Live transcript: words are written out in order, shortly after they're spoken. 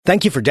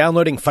Thank you for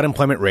downloading Fun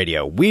Employment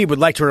Radio. We would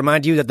like to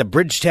remind you that the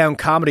Bridgetown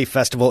Comedy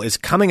Festival is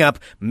coming up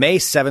May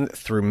 7th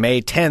through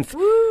May 10th.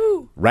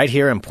 Woo! Right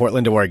here in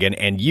Portland, Oregon,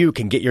 and you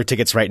can get your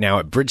tickets right now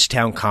at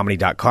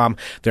bridgetowncomedy.com.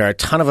 There are a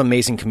ton of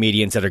amazing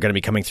comedians that are going to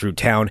be coming through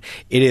town.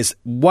 It is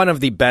one of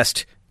the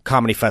best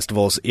comedy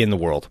festivals in the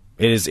world.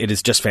 It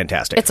is just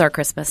fantastic. It's our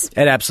Christmas.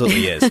 It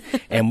absolutely is.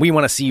 And we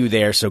want to see you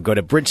there, so go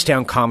to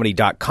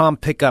bridgetowncomedy.com,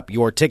 pick up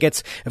your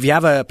tickets. If you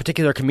have a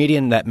particular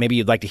comedian that maybe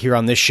you'd like to hear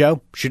on this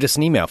show, shoot us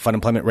an email,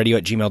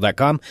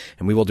 funemploymentradio@gmail.com,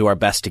 and we will do our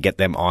best to get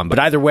them on. But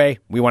either way,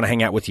 we want to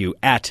hang out with you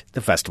at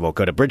the festival.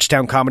 Go to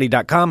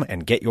bridgetowncomedy.com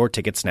and get your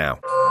tickets now.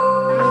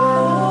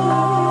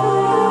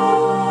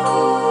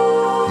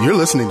 You're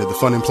listening to the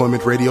Fun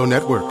Employment Radio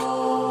Network.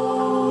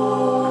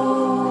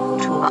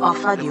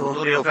 Off radio.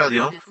 The future of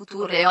radio. The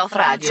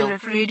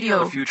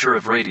future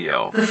of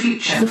radio. The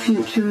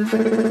future of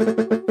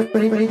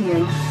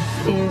radio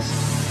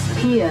is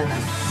here.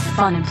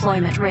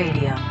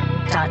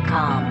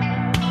 FunemploymentRadio.com.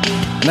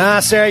 Nah,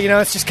 Sarah,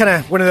 it's just kind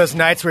of one of those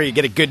nights where you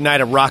get a good night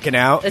of rocking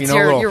out. It's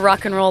your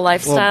rock and roll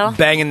lifestyle.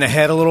 Banging the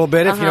head a little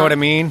bit, if you know what I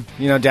mean.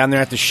 Down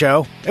there at the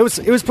show. It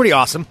was pretty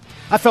awesome.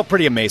 I felt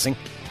pretty amazing.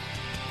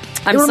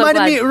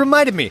 It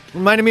reminded me of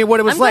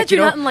what it was I'm glad like.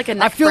 you're not in, like, a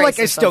neck I feel like brace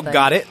or I still something.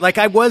 got it. Like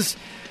I was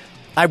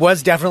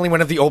definitely one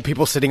of the old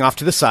people sitting off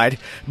to the side,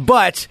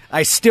 but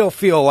I still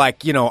feel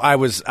like, I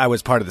was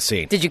part of the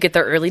scene. Did you get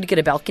there early to get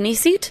a balcony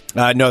seat?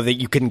 No,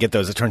 you couldn't get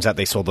those. It turns out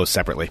they sold those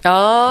separately.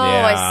 Oh,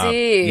 Yeah. I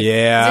see.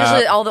 Yeah.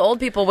 Usually all the old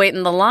people wait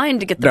in the line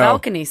to get the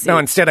balcony seat. No,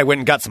 instead I went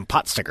and got some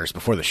pot stickers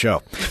before the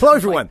show. Hello,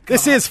 everyone.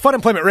 This is Fun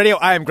Employment Radio.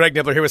 I am Greg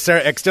Nibbler here with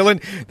Sarah X. Dillon.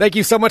 Thank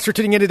you so much for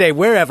tuning in today,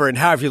 wherever and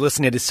however you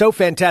listen. It is so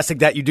fantastic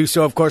that you do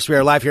so. Of course, we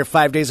are live here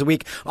 5 days a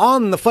week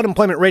on the Fun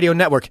Employment Radio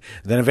Network,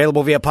 then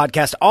available via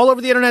podcast all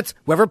over the internet,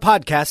 wherever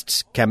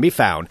podcasts can be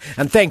found.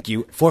 And thank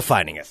you for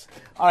finding us.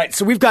 All right,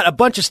 so we've got a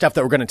bunch of stuff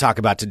that we're going to talk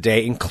about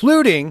today,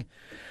 including,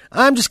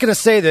 I'm just going to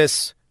say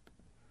this,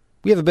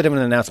 we have a bit of an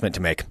announcement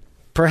to make.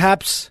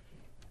 Perhaps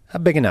a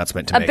big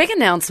announcement to make. A big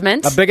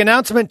announcement? A big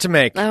announcement to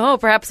make. Oh,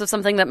 perhaps of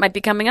something that might be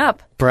coming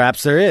up.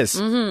 Perhaps there is.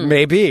 Mm-hmm.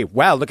 Maybe.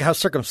 Wow, look at how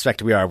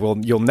circumspect we are.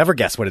 You'll never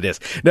guess what it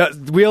is. No,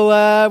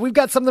 we've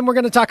got something we're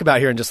going to talk about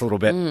here in just a little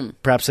bit.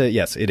 Perhaps,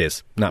 yes, it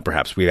is. Not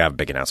perhaps. We have a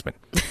big announcement.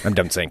 I'm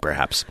done saying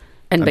perhaps.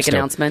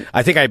 Announcement.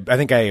 I think I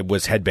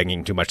was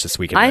headbanging too much this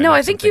weekend. I know.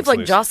 I think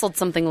you've jostled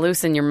something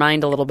loose in your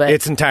mind a little bit.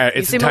 It's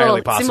entirely possible. You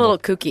seem a little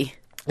kooky.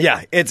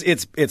 Yeah,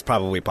 it's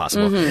probably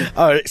possible. Mm-hmm.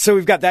 All right, so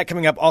we've got that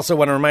coming up. Also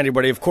want to remind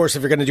everybody, of course,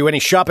 if you're going to do any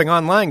shopping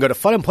online, go to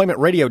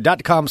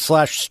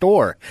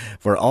funemploymentradio.com/store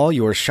for all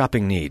your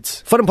shopping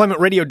needs.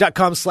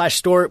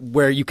 Funemploymentradio.com/store,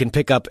 where you can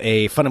pick up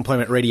a Fun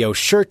Employment Radio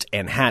shirt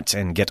and hat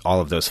and get all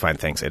of those fine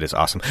things. It is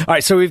awesome. All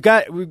right, so we've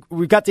got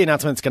the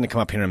announcement that's going to come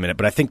up here in a minute,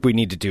 but I think we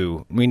need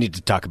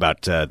to talk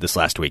about this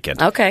last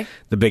weekend. Okay.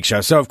 The big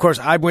show. So of course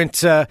I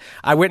went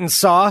and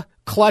saw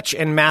Clutch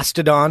and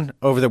Mastodon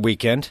over the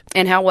weekend.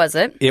 And how was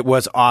it? It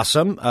was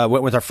awesome.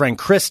 Went with our friend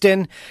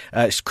Kristen.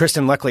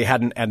 Kristen luckily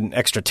had an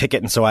extra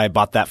ticket, and so I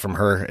bought that from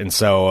her. And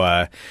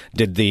so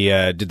did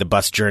the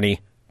bus journey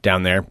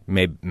down there.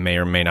 May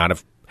or may not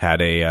have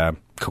had a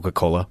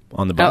Coca-Cola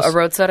on the bus. A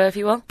road soda, if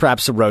you will?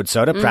 Perhaps a road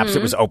soda. Perhaps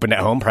it was opened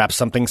at home. Perhaps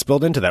something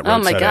spilled into that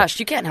road soda. Oh my gosh,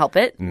 you can't help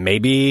it.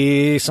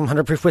 Maybe some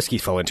 100 proof whiskey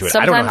fell into it.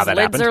 Sometimes I don't know how that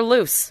happened. lids are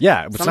loose.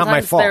 Yeah, it's not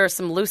my fault. Sometimes there are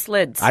some loose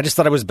lids. I just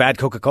thought it was bad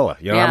Coca-Cola.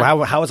 Yeah.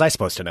 How was I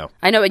supposed to know?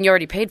 I know, and you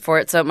already paid for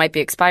it, so it might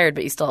be expired,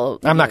 but you still...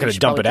 I'm not going to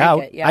dump it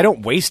out. Yeah. I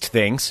don't waste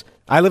things.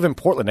 I live in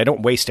Portland. I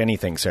don't waste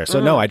anything, sir. So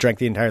no, I drank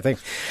the entire thing.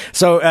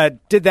 So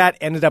did that.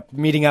 Ended up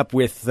meeting up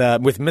with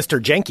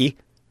Mr. Jenky.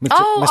 Mr.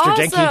 Awesome.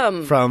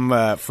 Jenky from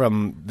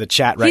the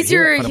chat right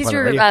here. He's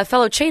your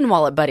fellow chain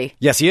wallet buddy.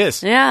 Yes, he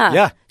is.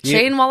 Yeah.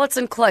 Chain wallets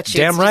and Clutch.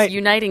 Damn it's right. Just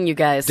uniting you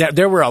guys.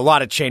 There were a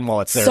lot of chain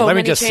wallets there. So Let me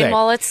many just chain say.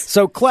 wallets.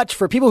 So Clutch,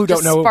 for people who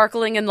Just don't know,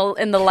 sparkling in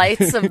the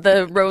lights of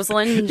the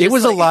Roseland. it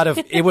was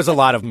a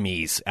lot of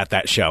me's at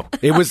that show.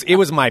 It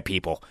was my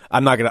people.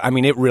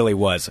 It really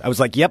was. I was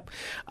like, yep,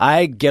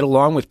 I get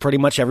along with pretty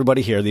much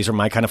everybody here. These are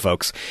my kind of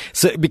folks.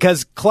 So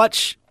because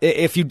Clutch,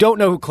 if you don't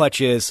know who Clutch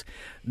is,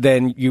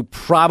 then you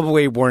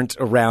probably weren't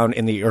around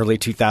in the early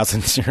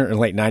 2000s or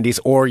late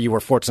 90s, or you were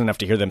fortunate enough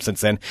to hear them since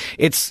then.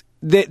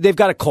 They've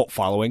got a cult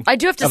following. I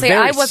do have to say,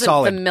 I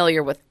wasn't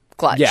familiar with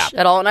Clutch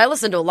at all, and I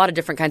listened to a lot of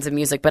different kinds of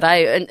music, but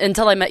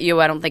until I met you,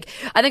 I think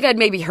I'd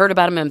maybe heard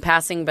about him in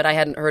passing, but I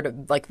hadn't heard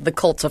of the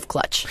cult of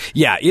Clutch.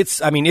 Yeah,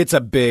 it's a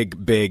big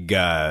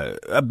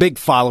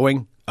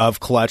following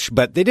of Clutch,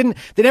 but they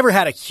never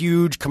had a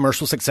huge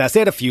commercial success. They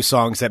had a few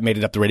songs that made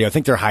it up the radio. I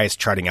think their highest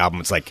charting album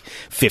was like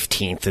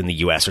 15th in the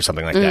US or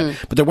something like that.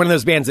 But they're one of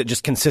those bands that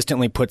just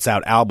consistently puts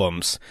out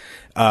albums.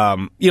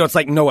 It's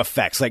like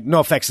NoFX. Like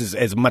NoFX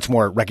is a much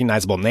more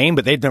recognizable name,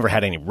 but they've never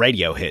had any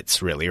radio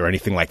hits really or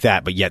anything like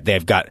that. But yet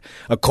they've got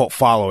a cult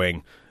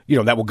following,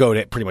 that will go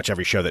to pretty much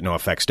every show that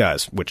NoFX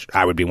does, which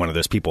I would be one of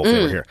those people if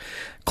they were here.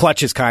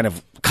 Clutch is kind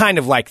of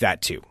like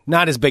that too.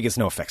 Not as big as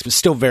NoFX, but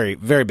still very,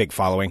 very big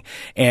following.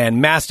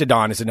 And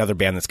Mastodon is another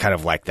band that's kind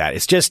of like that.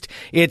 It's just,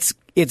 it's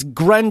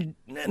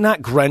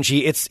not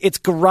grungy. It's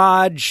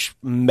garage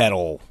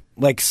metal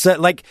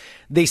Like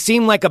they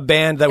seem like a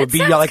band that would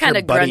be like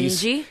your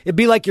buddies. Grungy. It'd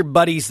be like your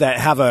buddies that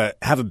have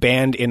a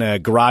band in a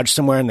garage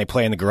somewhere and they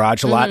play in the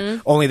garage a lot.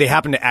 Only they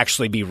happen to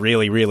actually be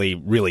really, really,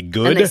 really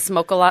good. And they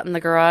smoke a lot in the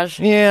garage.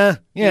 Yeah.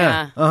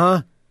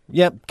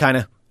 Yep, kind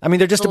of. I mean,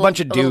 they're just a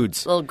bunch of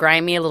dudes. A little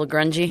grimy, a little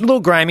grungy. A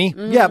little grimy.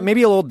 Yeah,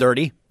 maybe a little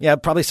dirty. Yeah,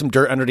 probably some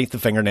dirt underneath the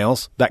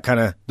fingernails.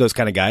 Those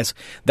kind of guys.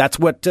 That's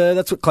what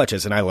Clutch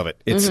is, and I love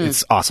it.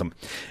 It's awesome.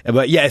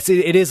 But yeah,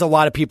 it is a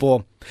lot of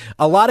people,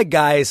 a lot of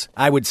guys,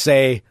 I would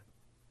say,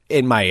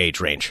 in my age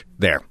range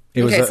there.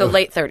 So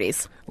late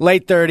 30s.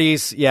 Late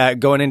 30s, yeah,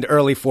 going into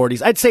early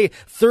 40s. I'd say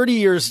 30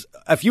 years,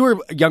 if you were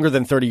younger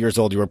than 30 years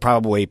old, you were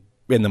probably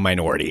in the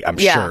minority, I'm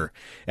sure,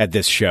 at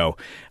this show.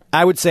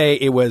 I would say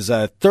it was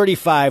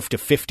 35 to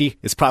 50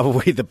 is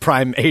probably the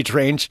prime age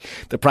range,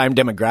 the prime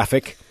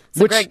demographic,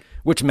 so Greg,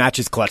 which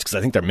matches Clutch because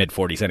I think they're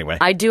mid-40s anyway.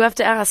 I do have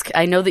to ask.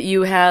 I know that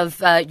you have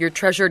your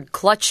treasured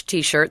Clutch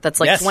T-shirt that's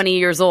like 20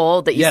 years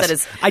old that you said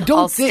is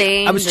all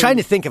stained. I was trying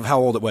to think of how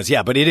old it was.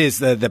 Yeah, but it is.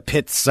 The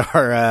pits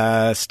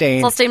are stained.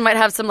 It's all stained, might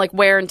have some like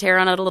wear and tear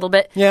on it a little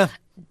bit. Yeah.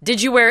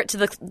 Did you wear it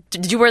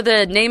Did you wear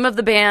the name of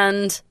the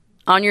band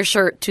on your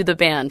shirt to the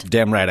band?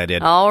 Damn right I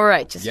did. All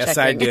right, just yes,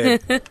 checking. I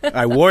did.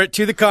 I wore it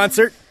to the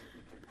concert,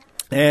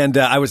 and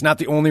I was not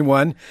the only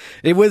one.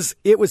 It was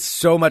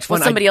so much fun.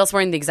 Was somebody else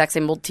wearing the exact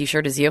same old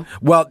T-shirt as you?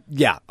 Well,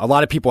 yeah, a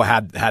lot of people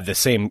had the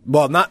same.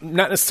 Well, not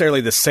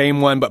necessarily the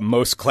same one, but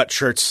most Clutch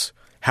shirts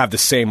have the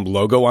same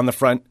logo on the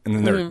front, and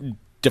then they're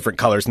different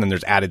colors, and then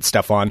there's added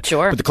stuff on.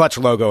 Sure. But the Clutch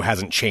logo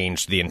hasn't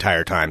changed the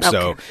entire time,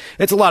 so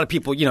it's a lot of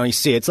people. You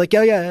see, it's like,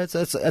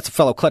 that's a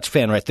fellow Clutch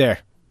fan right there.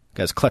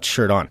 Got his Clutch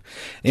shirt on.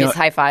 Just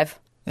high five.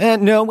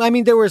 No, I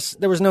mean there was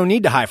no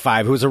need to high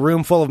five. It was a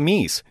room full of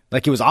me's.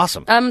 Like, it was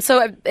awesome.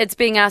 So it's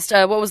being asked,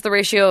 what was the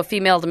ratio of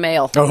female to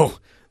male? Oh,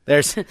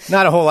 there's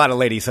not a whole lot of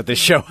ladies at this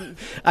show.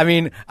 I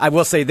mean, I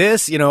will say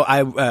this.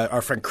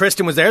 Our friend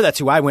Kristen was there. That's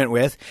who I went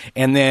with,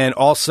 and then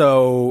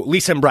also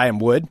Lisa and Brian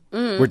Wood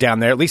were down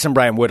there. Lisa and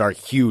Brian Wood are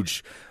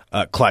huge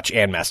Clutch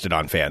and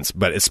Mastodon fans,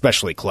 but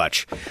especially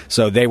Clutch.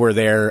 So they were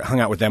there, hung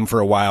out with them for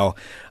a while.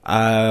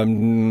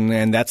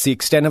 And that's the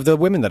extent of the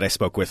women that I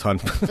spoke with on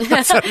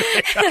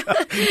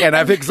and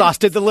I've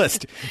exhausted the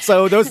list.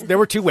 So there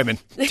were two women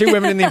in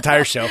the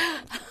entire show.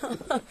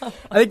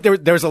 I think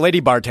there was a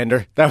lady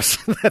bartender.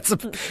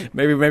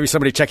 Maybe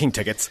somebody checking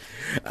tickets.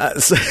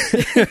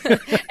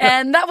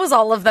 And that was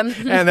all of them.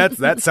 And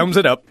that sums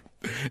it up.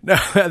 No,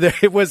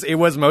 it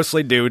was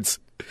mostly dudes.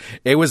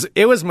 It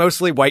was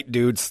mostly white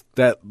dudes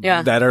that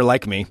are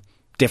like me,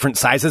 different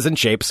sizes and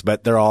shapes,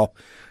 but they're all.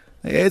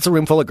 It's a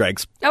room full of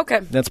Gregs.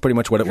 Okay. That's pretty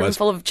much what it was. Room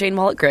full of chain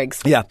wallet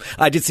Gregs. Yeah.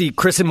 I did see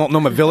Chris in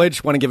Multnomah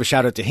Village. Want to give a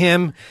shout out to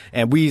him.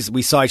 And we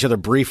saw each other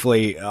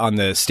briefly on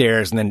the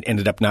stairs and then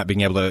ended up not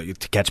being able to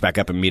catch back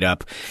up and meet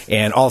up.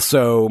 And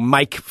also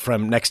Mike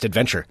from Next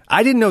Adventure.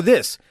 I didn't know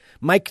this.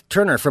 Mike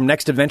Turner from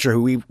Next Adventure,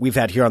 who we've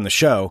had here on the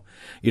show,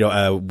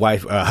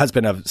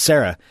 husband of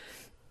Sarah,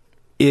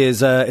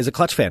 is a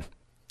Clutch fan.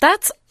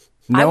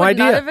 I would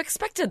not have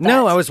expected that.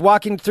 No, I was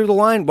walking through the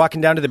line, walking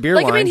down to the beer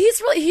line. I mean, he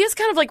is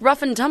kind of like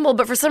rough and tumble,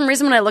 but for some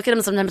reason when I look at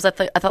him, sometimes I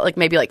thought like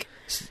maybe like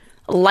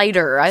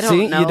lighter. I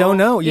don't know. You don't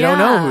know. You don't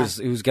know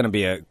who's going to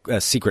be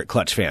a secret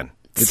Clutch fan.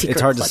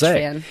 It's hard to say.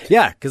 Fan.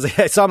 Yeah, because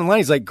I saw him in line.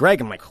 He's like,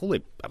 Greg. I'm like,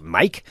 holy,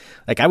 Mike?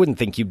 Like, I wouldn't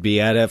think you'd be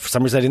for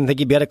some reason, I didn't think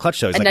you'd be at a Clutch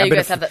show. He's and like, now you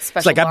guys have that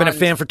special I've been a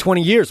fan for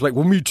 20 years. Like,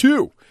 well, me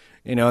too.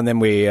 And then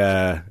we...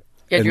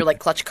 you're like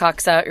clutch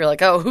cocks out. You're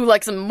like, oh, who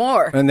likes them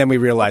more? And then we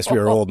realized we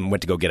were old and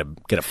went to go get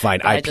a fine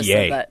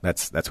IPA.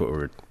 That's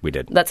what we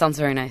did. That sounds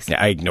very nice.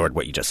 Yeah, I ignored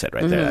what you just said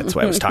right there. That's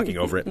why I was talking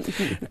over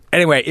it.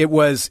 Anyway, it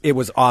was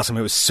awesome.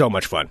 It was so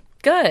much fun.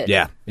 Good.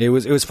 Yeah, it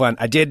was fun.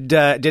 I did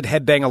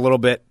headbang a little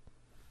bit.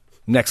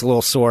 Neck's a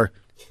little sore.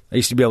 I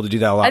used to be able to do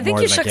that a lot more than I can now.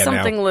 I think you shook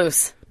something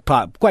loose.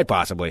 Quite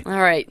possibly. All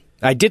right.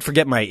 I did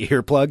forget my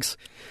earplugs.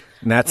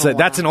 And that's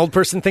an old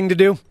person thing to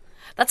do.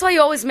 That's why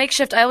you always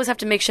makeshift. I always have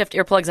to makeshift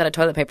earplugs out of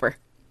toilet paper.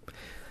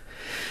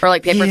 Or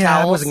like paper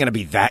towels. I wasn't going to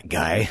be that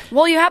guy.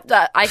 Well, you have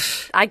to.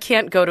 I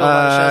can't go to a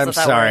lot of shows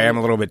without I'm sorry. I'm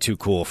a little bit too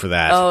cool for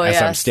that. Oh,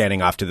 as I'm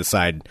standing off to the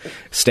side,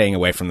 staying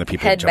away from the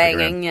people jumping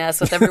around. Headbanging, yes,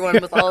 with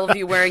everyone, with all of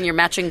you wearing your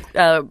matching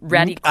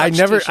ratty Clutch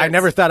t-shirts. I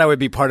never thought I would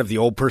be part of the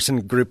old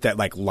person group that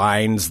like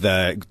lines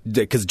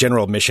because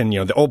general admission,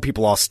 the old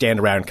people all stand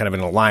around kind of in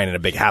a line in a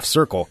big half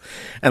circle,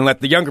 and let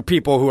the younger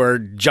people who are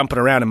jumping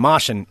around and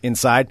moshing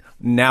inside.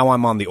 Now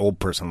I'm on the old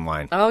person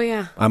line. Oh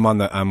yeah. I'm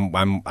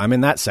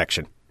in that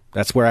section.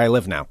 That's where I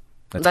live now.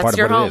 That's part of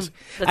your what home. it is.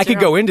 I could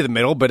go into the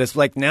middle, but it's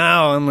like,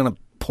 now I'm going to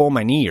pull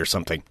my knee or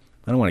something.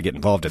 I don't want to get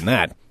involved in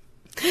that.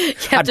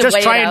 I'm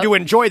just trying to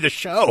enjoy the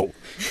show.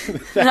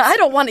 I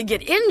don't want to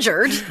get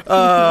injured.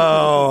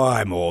 Oh,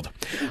 I'm old.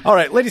 All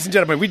right, ladies and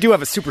gentlemen, we do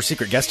have a super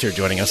secret guest here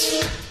joining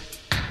us.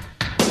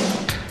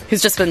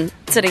 Who's just been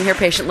sitting here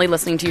patiently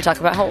listening to you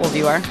talk about how old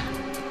you are.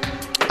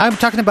 I'm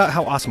talking about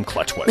how awesome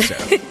Clutch was,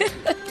 Sarah.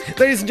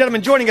 Ladies and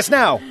gentlemen, joining us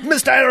now,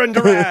 Mr. Aaron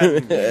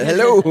Duran.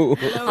 Hello.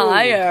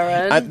 Hi,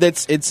 Aaron.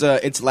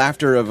 It's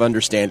laughter of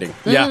understanding.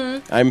 Yeah.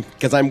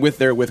 Because I'm with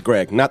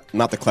Greg, not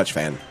the Clutch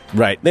fan.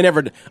 Right. They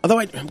never. Although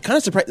I'm kind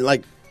of surprised.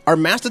 Like, are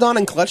Mastodon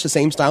and Clutch the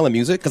same style of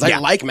music? Because I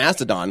like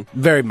Mastodon.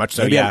 Very much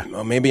so.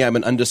 Maybe I'm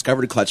an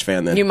undiscovered Clutch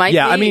fan then. You might.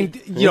 Yeah, be. I mean,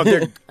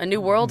 they're a new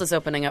world is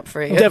opening up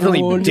for you.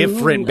 definitely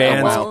different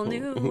bands. Oh,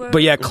 wow.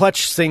 But yeah,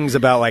 Clutch sings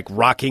about like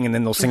rocking, and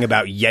then they'll sing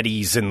about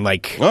Yetis and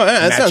like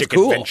that sounds magic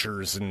cool.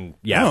 adventures, and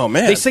yeah, Oh,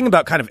 man. they sing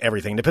about kind of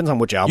everything. Depends on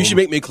which album. You should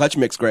make me a Clutch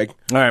mix, Greg.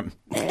 All right.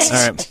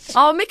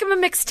 I'll make him a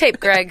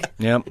mixtape, Greg.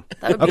 Yep.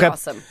 That would be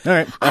awesome. All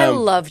right. I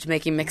loved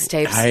making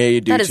mixtapes. I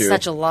do, That is too.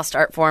 such a lost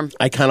art form.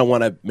 I kind of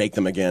want to make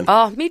them again.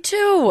 Oh, me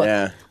too.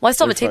 Yeah. Well, I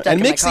still have a tape deck And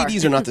in my mix car.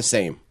 CDs are not the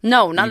same.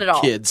 No, not at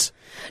all. Kids.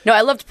 No,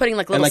 I loved putting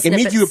like And little like, I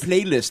snippets. made you a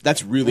playlist.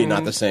 That's really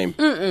not the same.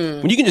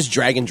 When you can just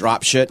drag and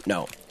drop shit,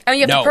 no. I mean,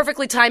 you have No. to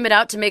perfectly time it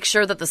out to make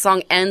sure that the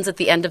song ends at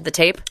the end of the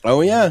tape, Oh,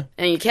 yeah.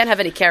 and you can't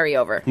have any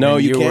carryover. No,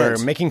 And you were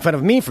can't. making fun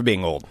of me for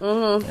being old.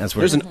 Mm-hmm. That's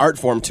weird. There's an art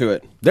form to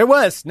it. There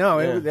was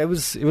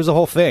it was a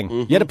whole thing.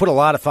 You had to put a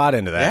lot of thought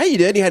into Yeah, that. you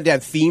did. You had to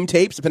have theme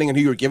tapes depending on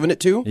who you were giving it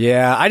to.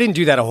 Yeah, I didn't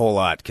do that a whole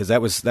lot because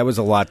that was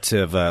a lot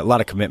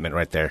of commitment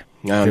right there.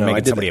 No, If you're no, I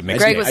making did somebody a that. mixtape.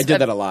 Greg was, I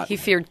did that a lot. He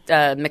feared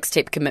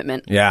mixtape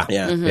commitment. Yeah,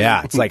 Yeah.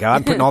 yeah. It's like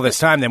I'm putting all this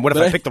time. Then what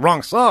if I pick the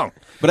wrong song?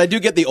 But I do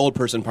get the old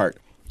person part.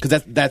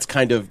 Because that's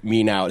kind of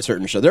me now at a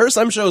certain show. There are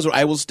some shows where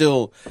I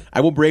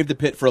will brave the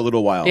pit for a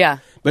little while. Yeah.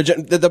 But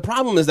the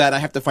problem is that I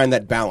have to find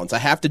that balance. I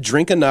have to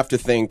drink enough to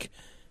think,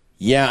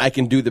 yeah, I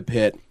can do the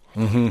pit.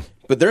 Mm-hmm.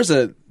 But there's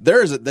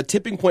the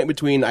tipping point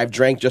between I've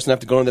drank just enough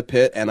to go in the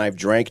pit and I've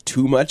drank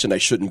too much and I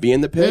shouldn't be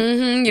in the pit.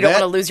 Mm-hmm. You don't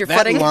want to lose your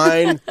footing. That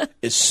line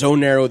is so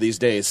narrow these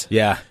days.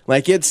 Yeah.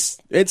 Like it's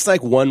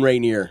like one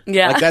Rainier.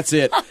 Yeah. Like that's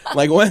it.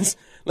 Like once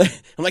I'm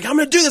like, I'm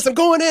gonna do this, I'm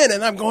going in,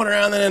 and I'm going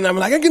around and I'm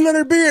like, I get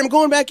another beer, I'm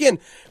going back in.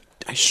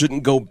 I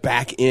shouldn't go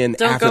back in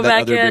Don't after go that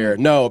back other in. beer.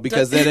 No,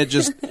 because then it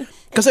just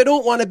because I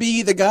don't want to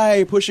be the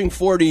guy pushing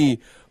 40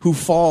 who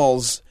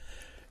falls.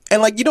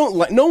 And like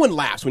no one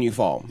laughs when you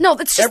fall. No,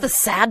 it's just the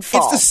sad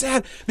fall. It's the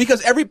sad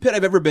because every pit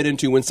I've ever been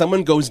into, when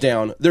someone goes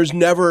down, there's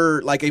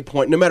never like a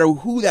point. No matter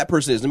who that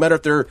person is, no matter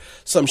if they're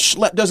some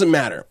schlep, doesn't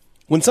matter.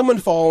 When someone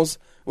falls,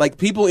 like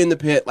people in the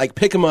pit, like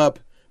pick them up,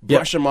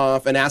 brush them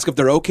off, and ask if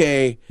they're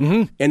okay,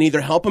 and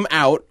either help them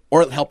out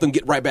or help them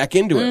get right back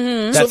into it.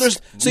 Mm-hmm. So That's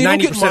so you don't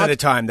get 90% of the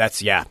time.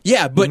 That's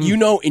Yeah, but you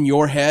know, in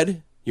your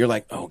head, you're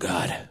like, oh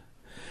god,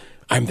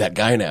 I'm that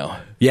guy now.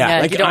 Yeah.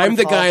 Yeah, Like you don't I'm wanna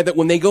the fall. guy that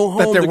when they go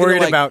home, they're gonna worried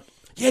like, about.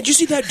 Yeah, did you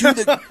see that dude?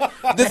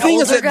 The thing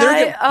is older that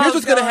they're guy? Oh, here's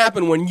what's going to God.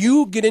 happen when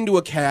you get into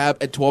a cab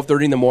at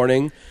 12:30 in the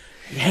morning,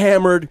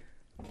 hammered,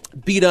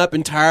 beat up,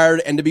 and tired.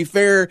 And to be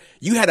fair,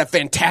 you had a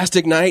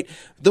fantastic night.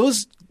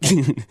 Those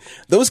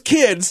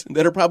kids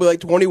that are probably like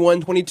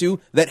 21, 22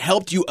 that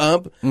helped you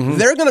up,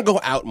 they're going to go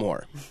out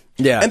more.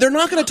 Yeah. And they're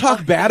not going to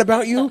talk bad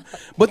about you,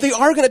 but they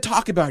are going to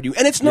talk about you.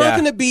 And it's not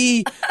going to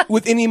be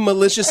with any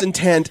malicious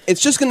intent.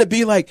 It's just going to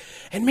be like,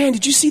 and man,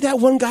 did you see that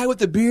one guy with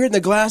the beard and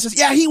the glasses?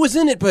 Yeah, he was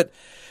in it, but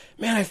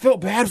man, I felt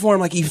bad for him.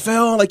 Like he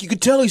fell. Like you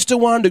could tell he still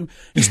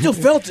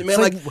felt it,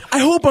 man. Like I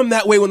hope I'm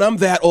that way when I'm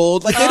that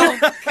old. Like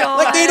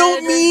they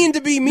don't mean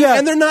to be mean,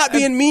 and they're not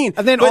being mean.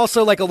 And then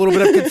also like a little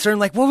bit of concern,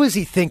 like what was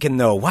he thinking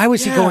though? Why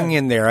was he going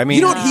in there? I mean,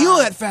 you don't heal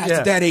that fast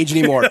at that age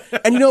anymore.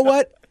 And you know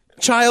what,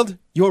 child,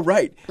 you're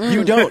right.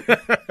 You don't.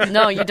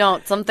 No, you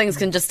don't. Some things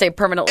can just stay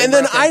permanently And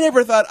then broken. I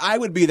never thought I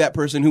would be that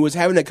person who was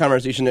having that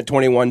conversation at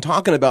 21,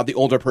 talking about the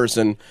older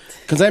person,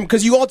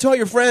 because you all tell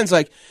your friends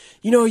like,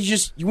 you know,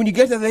 when you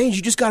get to that age,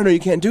 you just got to know you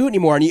can't do it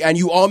anymore, and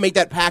you all make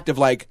that pact of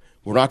like,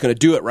 we're not going to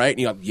do it, right? And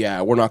you're like,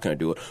 yeah, we're not going to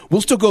do it.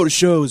 We'll still go to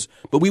shows,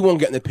 but we won't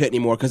get in the pit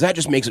anymore because that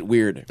just makes it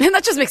weird. And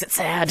that just makes it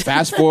sad.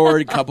 Fast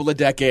forward a couple of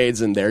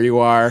decades, and there you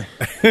are.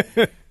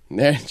 And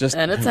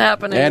it's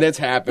happening. And it's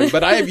happened,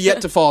 but I have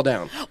yet to fall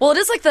down. Well, it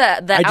is like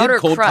the I outer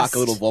did cold crust. cock a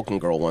little Vulcan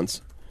girl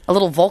once. A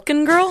little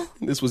Vulcan girl?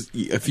 This was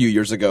a few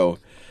years ago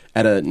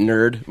at a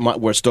Nerd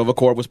where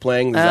Stovacore was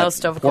playing.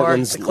 Stovacore,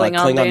 Portland's the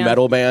Klingon band.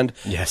 metal band.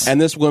 Yes. And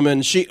this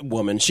woman, she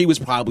was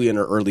probably in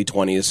her early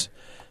 20s,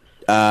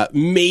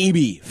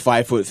 maybe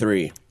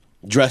 5'3",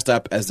 dressed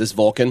up as this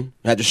Vulcan,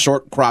 had just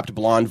short cropped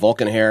blonde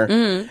Vulcan hair,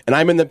 and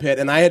I'm in the pit,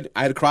 and I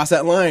had crossed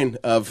that line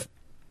of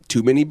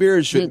too many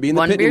beers shouldn't be in the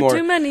One pit beer anymore.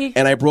 too many.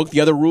 And I broke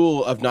the other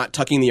rule of not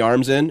tucking the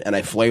arms in, and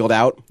I flailed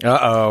out.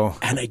 Uh-oh.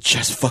 And I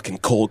just fucking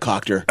cold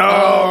cocked her.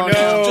 Oh,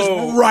 no.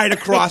 Just right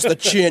across the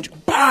chin.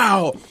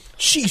 Bow!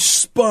 She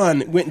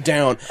spun, went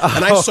down,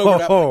 and I sobered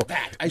up like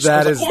that. I was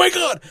like, oh my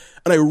God!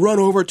 And I run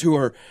over to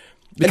her.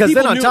 Because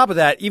then on top of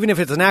that, even if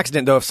it's an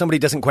accident, though, if somebody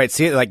doesn't quite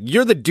see it, like,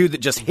 you're the dude that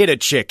just hit a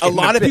chick. A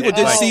lot of people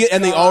did see it,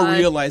 and they all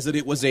realized that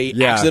it was a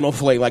Yeah. accidental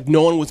flail. Like,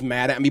 no one was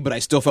mad at me, but I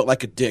still felt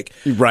like a dick.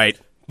 Right.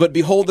 But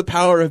behold the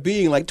power of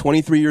being like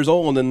 23 years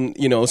old and,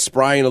 you know,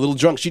 spry and a little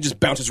drunk. She just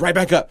bounces right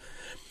back up.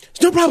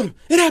 It's no problem.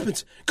 It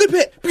happens. Good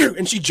bit.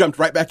 And she jumped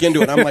right back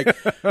into it. I'm like,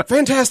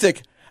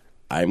 fantastic.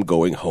 I'm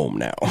going home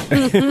now.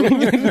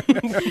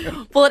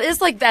 Well, it is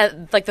like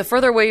that. Like the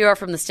further away you are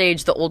from the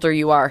stage, the older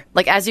you are.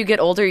 Like as you get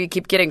older, you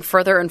keep getting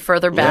further and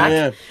further back.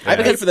 Yeah. I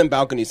pay for them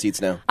balcony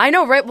seats now. I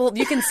know, right? Well,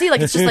 you can see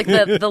like it's just like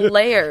the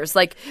layers.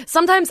 Like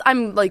sometimes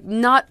I'm like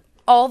not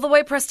all the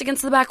way pressed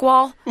against the back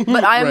wall,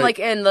 but I'm Right. like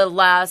in the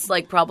last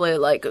like probably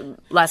like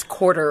last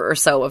quarter or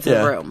so of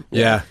the room.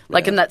 Yeah.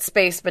 Like in that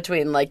space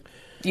between like.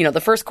 You know,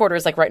 the first quarter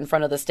is like right in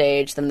front of the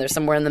stage, then there's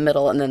somewhere in the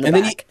middle, and then the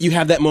back. Then you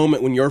have that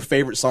moment when your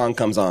favorite song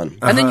comes on.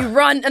 And then you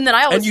run, and then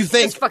I always And you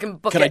think, just fucking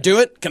book can it. I do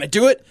it? Can I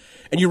do it?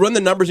 And you run the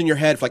numbers in your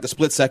head for like a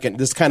split second.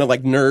 This kind of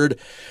like nerd,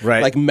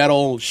 Right. like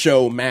metal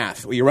show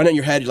math. Where you run it in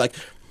your head, you're like,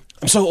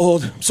 I'm so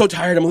old, I'm so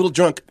tired, I'm a little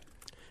drunk.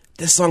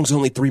 This song's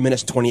only 3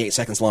 minutes and 28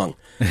 seconds long.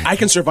 I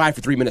can survive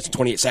for 3 minutes and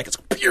 28 seconds.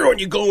 Pew,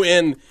 and you go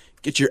in,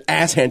 get your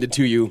ass handed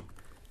to you,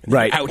 and then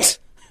Right. out.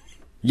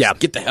 Yeah.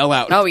 Get the hell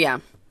out. Oh, yeah.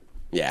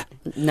 Yeah.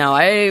 No,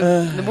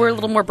 we're a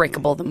little more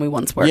breakable than we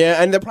once were. Yeah,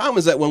 and the problem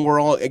is that when we're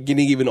all getting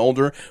even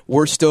older,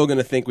 we're still going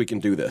to think we can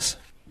do this.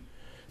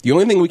 The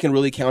only thing we can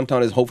really count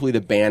on is hopefully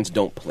the bands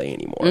don't play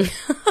anymore.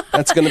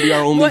 That's going to be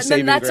our only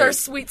saving Then that's our grace.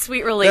 sweet,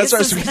 sweet release. That's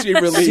our sweet,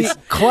 sweet release.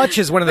 Clutch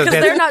is one of those Because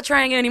bands. they're not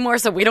trying anymore,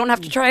 so we don't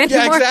have to try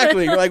anymore. Yeah,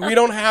 exactly. You're like, we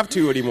don't have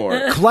to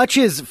anymore. Clutch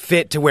is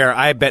fit to where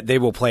I bet they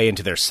will play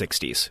into their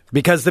 60s.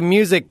 Because the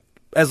music,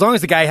 as long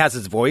as the guy has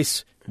his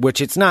voice, which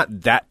it's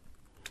not that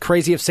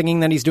crazy of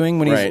singing that he's doing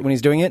when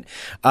he's doing it.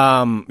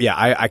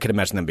 I could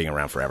imagine them being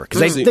around forever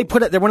because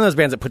they're one of those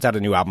bands that puts out a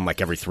new album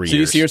like every 3 years. So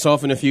you see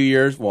yourself in a few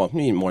years? Well,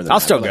 maybe more than that. I'll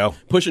still But, go.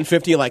 like, pushing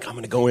 50, like, I'm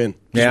going to go in.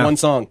 Just one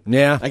song.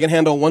 Yeah. I can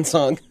handle one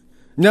song.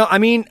 No, I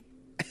mean,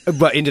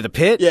 but into the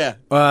pit? Yeah.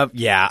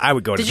 I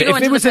would go to Did the you pit. go If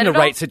into it was the in pit the at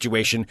all? right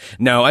situation.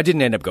 No, I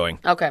didn't end up going.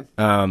 Okay.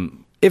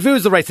 If it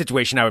was the right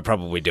situation, I would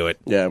probably do it.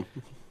 Yeah.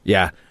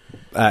 Yeah.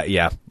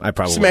 I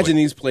probably Just imagine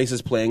would. these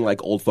places playing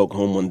like Old Folk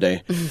Home one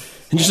day.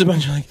 And just a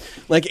bunch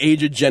of like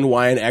aged Gen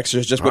Y and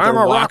Xers just with I'm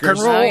their a rock walkers.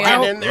 and roll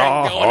and then they're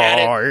going at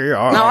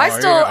it. No,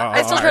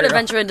 I still try to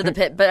venture into the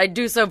pit, but I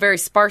do so very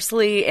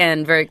sparsely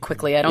and very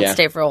quickly. I don't Yeah.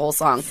 stay for a whole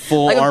song.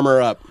 Full Like,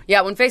 armor up.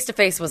 Yeah, when Face to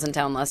Face was in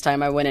town last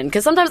time, I went in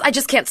because sometimes I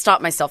just can't stop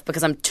myself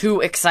because I'm too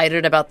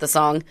excited about the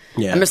song.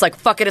 Yeah. I'm just like,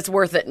 fuck it, it's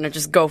worth it, and I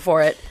just go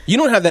for it. You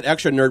don't have that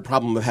extra nerd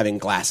problem of having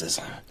glasses.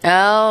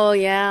 Oh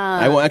yeah.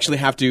 I will actually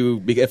have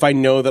to, if I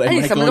know that I I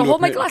need might someone go to into a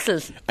hold my pit-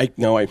 glasses.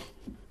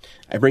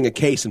 I bring a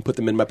case and put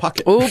them in my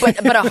pocket. Ooh,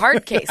 but a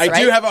hard case, I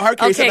right? do have a hard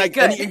case, Okay, and,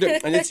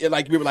 good. and it's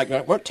like we were like,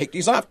 well, take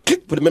these off,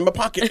 put them in my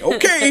pocket.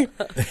 Okay.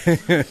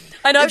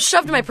 I know I've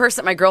shoved my purse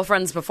at my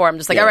girlfriends before. I'm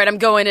just like, Yeah. all right, I'm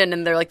going in,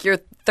 and they're like, you're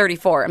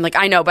 34. I'm like,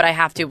 I know, but I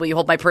have to. Will you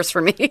hold my purse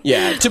for me?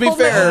 Yeah. To be Hold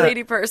my fair,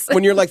 lady purse.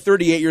 when you're like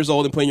 38 years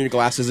old and putting your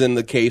glasses in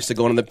the case to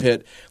go in the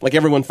pit, like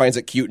everyone finds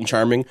it cute and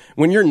charming.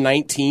 When you're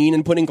 19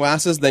 and putting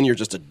glasses, then you're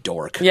just a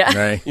dork. Yeah.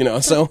 Right. You know,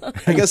 so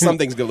I guess some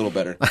things get a little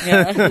better.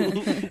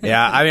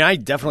 Yeah, I mean, I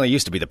definitely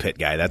used to be the pit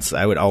guy.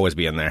 I would always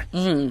be in there.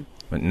 Mm-hmm.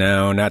 But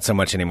no, not so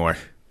much anymore.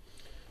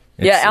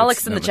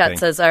 Alex in the not my chat thing.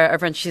 says, our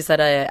friend, she said,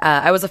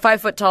 I was a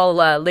 5 foot tall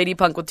lady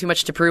punk with too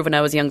much to prove when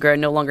I was younger. I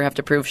no longer have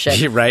to prove shit.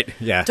 You're right,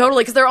 yeah.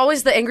 Totally, because they're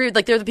always the angry,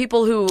 like they're the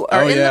people who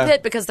are Oh, in yeah. the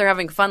pit because they're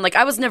having fun. Like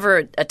I was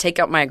never a take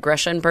out my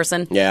aggression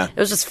person. Yeah. It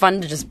was just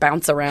fun to just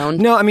bounce around.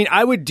 No, I mean,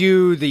 I would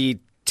do the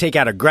take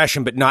out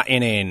aggression, but not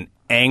in an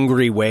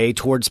angry way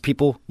towards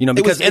people, you know,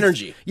 because was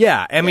energy.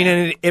 Yeah, I mean,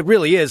 and it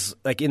really is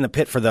like in the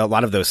pit for a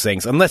lot of those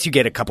things, unless you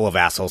get a couple of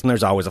assholes, and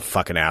there's always a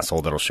fucking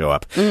asshole that'll show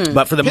up.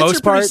 But for the Pits most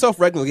are pretty part,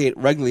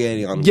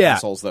 self-regulating on yeah,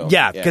 assholes, though.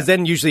 yeah, because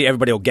then usually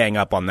everybody will gang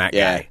up on that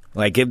Yeah. guy.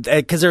 Like,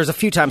 because there's a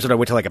few times when I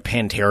went to like a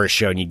Pantera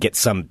show and you get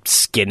some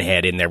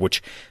skinhead in there,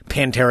 which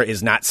Pantera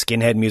is not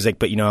skinhead music,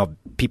 but you know how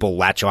people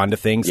latch on to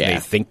things and Yeah. they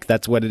think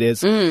that's what it is.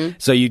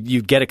 So you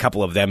get a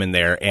couple of them in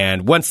there,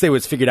 and once they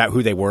was figured out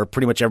who they were,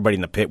 pretty much everybody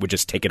in the pit would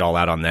just take it all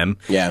out on them.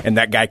 Yeah. And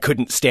that guy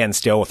couldn't stand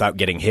still without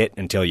getting hit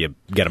until you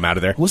get him out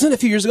of there. Wasn't it a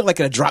few years ago, like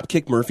at a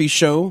Dropkick Murphy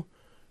show?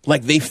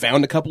 Like they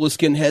found a couple of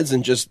skinheads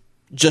and just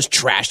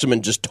trashed them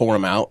and just tore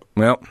them out.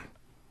 Well,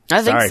 I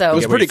think sorry. so. It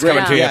was Yeah, pretty it's coming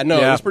great. to you. Yeah, no,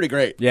 Yeah. it was pretty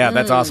great. Yeah,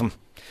 that's awesome.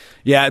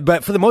 Yeah,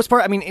 but for the most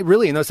part, I mean,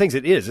 really, in those things,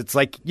 it is. It's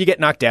like you get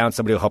knocked down,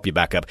 somebody will help you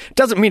back up.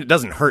 Doesn't mean it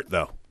doesn't hurt,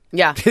 though.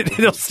 Yeah.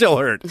 It'll still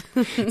hurt.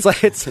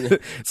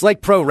 It's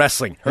like pro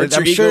wrestling. Hurts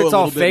I'm your sure ego it's a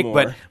all little bit fake, more.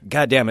 but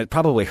goddamn, it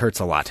probably hurts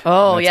a lot.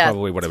 Oh, That's yeah.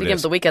 probably what Speaking it of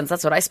is. the weekends,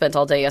 that's what I spent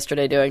all day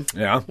yesterday doing.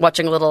 Yeah.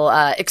 Watching a little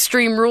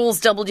Extreme Rules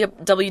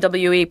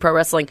WWE Pro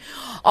Wrestling.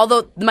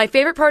 Although, my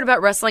favorite part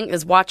about wrestling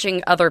is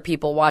watching other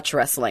people watch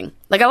wrestling.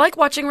 Like, I like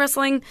watching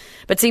wrestling,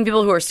 but seeing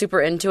people who are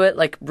super into it,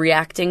 like,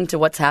 reacting to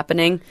what's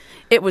happening,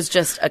 it was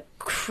just a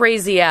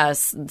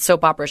crazy-ass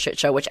soap opera shit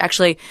show, which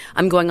actually,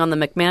 I'm going on the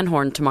McMahon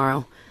horn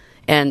tomorrow.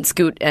 And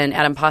Scoot and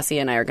Adam Posse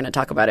and I are going to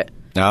talk about it.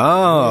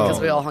 Oh.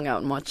 Because we all hung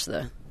out and watched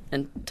the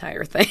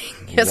entire thing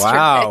yesterday.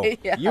 Wow.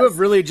 Yes. You have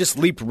really just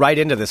leaped right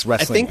into this I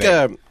wrestling think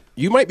thing.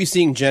 you might be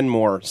seeing Jen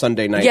Moore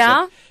Sunday night.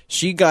 Yeah?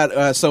 She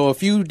got so a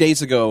few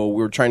days ago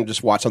we were trying to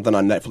just watch something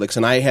on Netflix,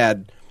 and I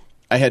had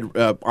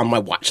on my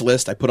watch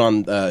list I put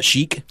on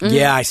Chic.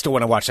 Yeah, I still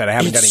want to watch that. I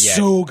haven't done it It's yet.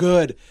 so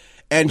good.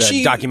 And The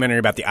she documentary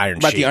about the Iron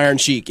Sheik. the Iron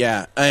Sheik,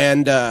 yeah.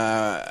 And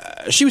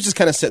she was just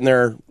kind of sitting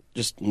there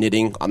just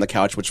knitting on the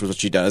couch, which was what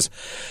she does.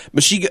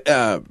 But she,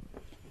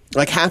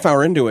 like half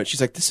hour into it,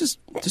 she's like, "This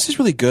is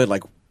really good."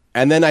 Like,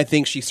 and then I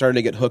think she started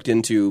to get hooked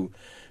into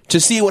to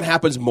see what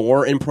happens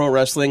more in pro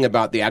wrestling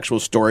about the actual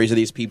stories of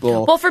these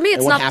people. Well, for me,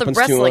 it's not the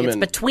wrestling; it's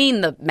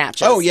between the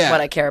matches. Oh yeah,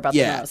 what I care about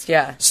the most.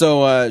 Yeah.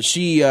 So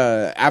she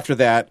after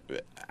that,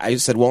 I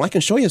said, "Well, I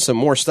can show you some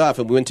more stuff,"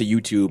 and we went to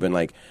YouTube and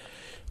like.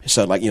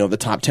 So, like, the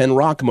top 10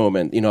 Rock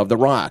moment, of The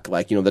Rock,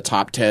 like, the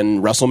top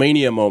 10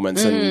 WrestleMania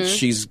moments, and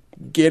she's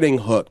getting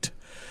hooked.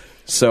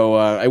 So,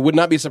 I would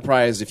not be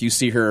surprised if you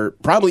see her,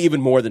 probably even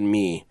more than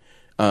me,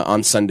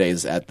 on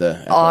Sundays at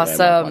the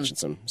awesome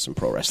watching some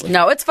pro wrestling.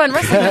 No, it's fun.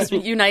 Wrestling just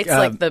unites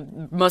like the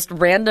most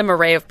random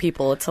array of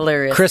people. It's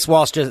hilarious. Chris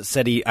Walsh just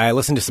said I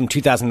listened to some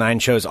 2009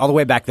 shows. All the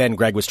way back then,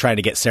 Greg was trying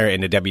to get Sarah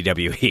into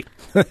WWE.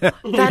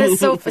 That is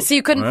so... See,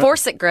 you couldn't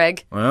force it,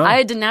 Greg. I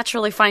had to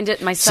naturally find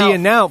it myself. See,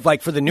 and now,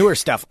 like, for the newer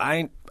stuff,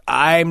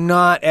 I'm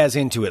not as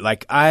into it.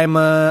 Like, I'm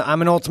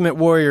an Ultimate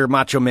Warrior,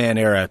 Macho Man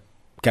era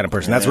kind of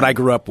person. That's what I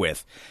grew up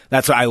with.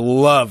 That's why I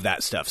love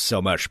that stuff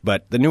so much.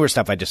 But the newer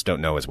stuff, I just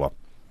don't know as well.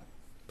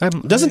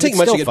 It doesn't take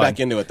much to get back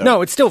into it, though.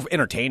 No, it's still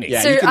entertaining.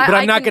 Yeah, so but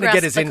I'm not going to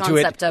get as into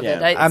it. Of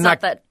it. It's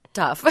not that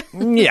tough.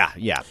 Yeah.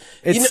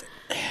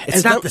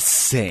 It's not the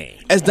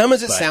same. As dumb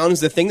as it sounds,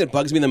 the thing that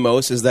bugs me the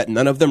most is that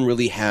none of them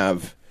really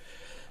have...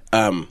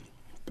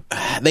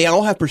 they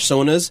all have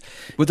personas,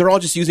 but they're all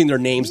just using their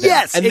names now.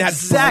 Yes, and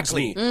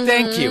exactly. That bugs me.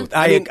 Thank you.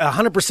 I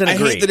 100% agree.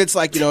 I hate that it's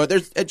like,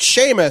 it's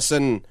Sheamus,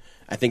 and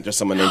I think there's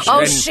someone named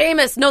Oh, Sheamus.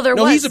 Sheamus. No, there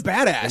No, was. he's a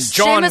badass.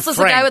 Sheamus was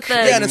the guy with the...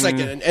 Yeah, and it's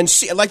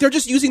like, like they're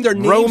just using their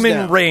names Roman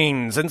now.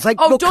 Reigns. And it's like,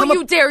 don't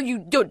you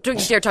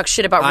dare talk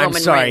shit about Roman Reigns.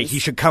 I'm sorry, he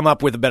should come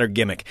up with a better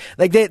gimmick.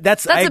 Like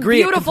that's I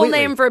agree a beautiful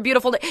completely. name for a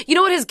beautiful name. You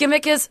know what his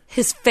gimmick is?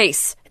 His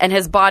face and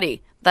his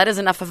body. That is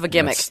enough of a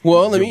gimmick.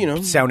 Well, let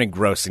me, sounding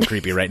gross and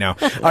creepy right now.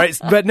 All right,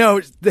 but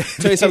no.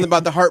 Tell you something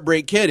about the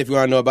Heartbreak Kid if you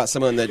want to know about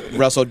someone that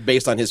wrestled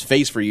based on his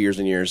face for years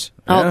and years.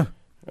 Yeah.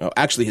 Oh,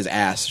 actually, his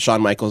ass.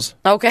 Shawn Michaels.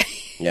 Okay.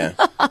 Yeah.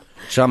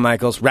 Shawn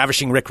Michaels.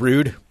 Ravishing Rick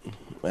Rude.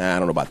 I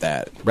don't know about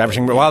that.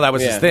 Ravishing. Well, that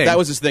was his thing. That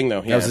was his thing,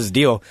 though. Yeah. That was his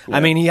deal. Yeah. I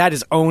mean, he had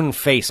his own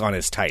face on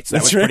his tights.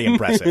 That was pretty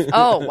impressive.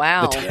 Oh,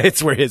 wow. The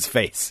tights were his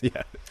face.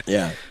 Yeah.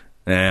 Yeah.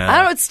 Yeah. I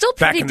don't know. It's still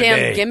pretty damn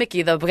day.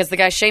 gimmicky, though, because the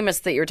guy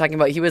Sheamus that you were talking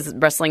about, he was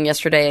wrestling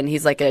yesterday, and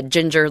he's like a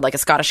ginger, like a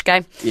Scottish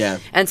guy. Yeah.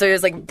 And so he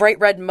has like bright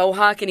red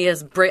mohawk, and he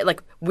has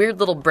like weird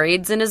little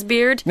braids in his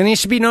beard. Then he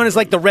should be known as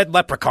like the Red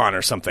Leprechaun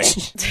or something.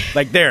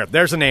 Like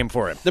there's a name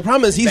for him. The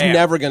problem is he's Bam.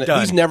 never gonna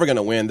Done.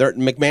 win.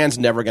 McMahon's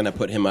never gonna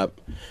put him up.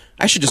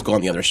 I should just go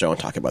on the other show and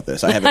talk about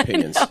this. I have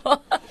opinions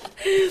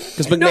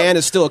because McMahon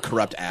is still a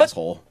corrupt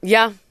asshole.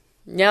 Yeah.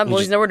 Well,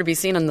 he's nowhere to be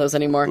seen on those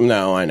anymore.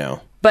 No, I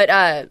know. But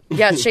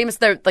yeah, Sheamus,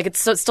 it's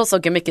still so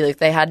gimmicky. Like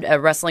they had a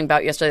wrestling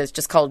bout yesterday that's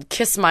just called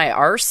 "Kiss My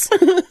Arse,"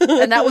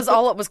 and that was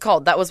all it was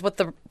called. That was what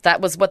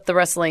the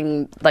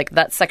wrestling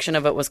that section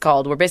of it was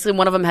called. Where basically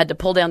one of them had to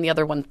pull down the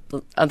other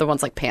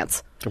one's like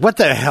pants. What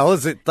the hell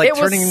is it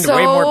turning into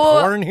way more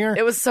porn here?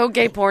 It was so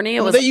gay porny.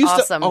 It was they used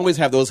awesome. to always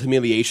have those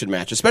humiliation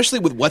matches, especially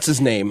with what's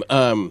his name,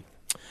 not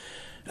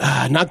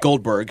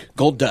Goldberg,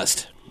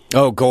 Goldust.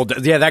 Oh,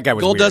 Goldust. Yeah, that guy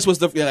was Goldust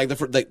weird.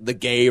 was the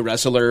gay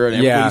wrestler, and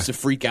everybody used to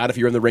freak out if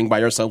you were in the ring by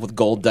yourself with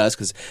Goldust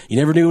because you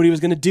never knew what he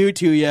was going to do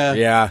to you.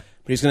 Yeah,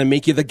 but he's going to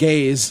make you the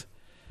gaze.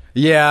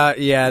 Yeah.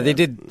 They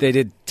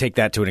did take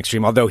that to an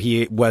extreme. Although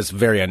he was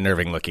very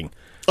unnerving looking.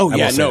 Oh I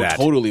yeah, will say no, that.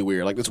 totally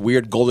weird. Like this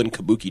weird golden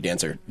kabuki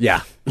dancer.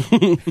 Yeah.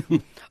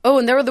 Oh,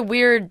 and there were the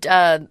weird.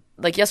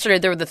 Yesterday,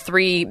 there were the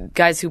three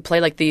guys who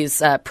play like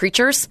these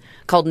preachers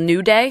called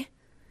New Day.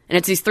 And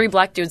it's these three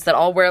black dudes that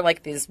all wear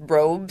like these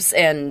robes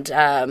and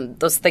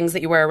those things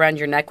that you wear around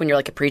your neck when you're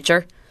like a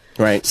preacher.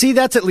 Right. See,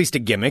 that's at least a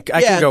gimmick.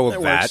 I can go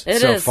with that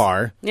so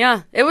far.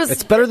 Yeah, it was.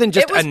 It's better than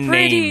just a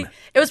name.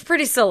 It was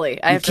pretty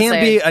silly. I have to say.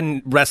 You can't be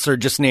a wrestler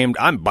just named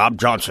I'm Bob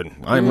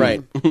Johnson. I'm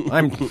right.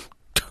 I'm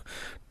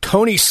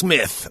Tony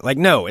Smith. Like,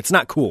 no, it's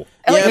not cool.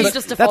 Just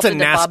that's a defaulted to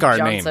Bob NASCAR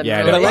Johnson, name. Yeah,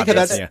 really. But I like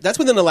how that's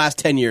within the last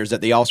 10 years that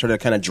they all started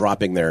kind of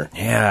dropping their.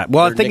 Yeah.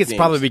 Well, I think nicknames. it's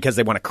probably because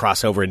they want to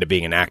cross over into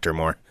being an actor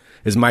more.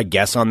 Is my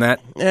guess on that?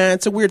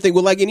 It's a weird thing.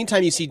 Well, like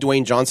anytime you see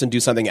Dwayne Johnson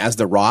do something as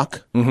The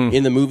Rock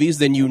in the movies,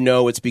 then you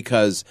know it's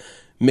because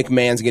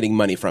McMahon's getting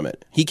money from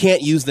it. He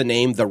can't use the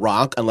name The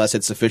Rock unless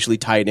it's officially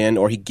tied in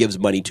or he gives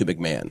money to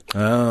McMahon.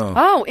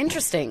 Oh,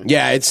 interesting.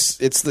 Yeah,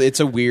 it's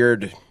a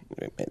weird.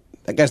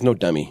 That guy's no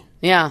dummy.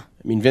 Yeah.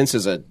 I mean, Vince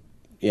is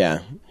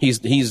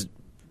he's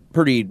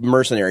pretty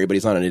mercenary, but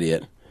he's not an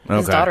idiot.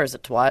 His daughter's a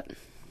twat.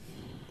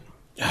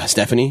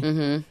 Stephanie?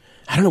 Mm-hmm.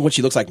 I don't know what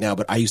she looks like now,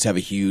 but I used to have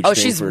a huge thing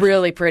she's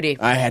really pretty.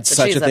 I had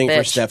such a thing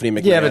for Stephanie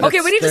McMahon. Yeah, but okay,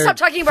 we need to stop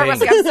talking about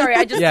wrestling. I'm sorry.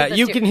 I just did this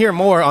you too. can hear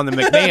more on the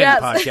McMahon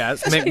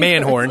podcast,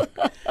 McMahon Horn,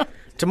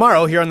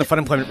 tomorrow here on the Fun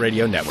Employment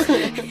Radio Network.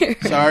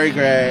 Sorry,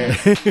 Greg.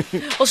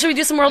 Well, should we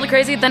do some World of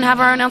Crazy, then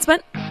have our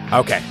announcement?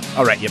 Okay.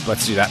 All right. Yep.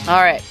 Let's do that.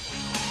 All right.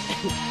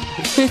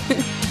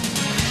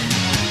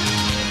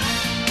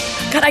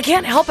 God, I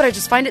can't help it. I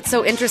just find it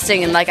so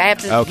interesting, and I have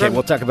to. Okay,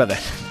 we'll talk about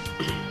that.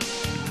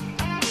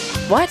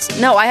 What?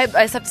 No, I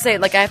just have to say,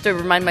 I have to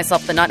remind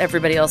myself that not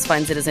everybody else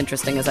finds it as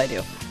interesting as I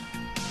do.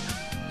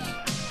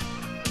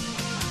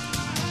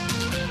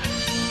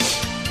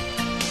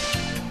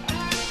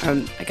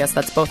 I guess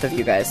that's both of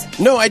you guys.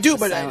 No, I do,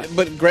 Silent.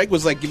 but Greg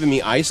was like giving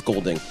me eye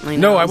scolding. I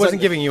know. No, I It's wasn't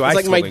like- giving you it's ice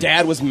like my scolding.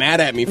 dad was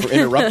mad at me for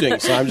interrupting,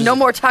 so I'm just... No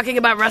more talking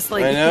about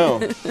wrestling. I know.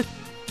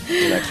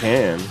 And I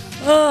can.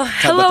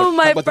 Hello, the-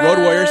 my talk about the Road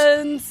Warriors?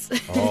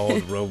 friends. Oh,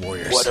 the Road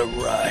Warriors. What a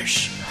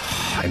rush.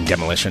 And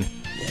Demolition.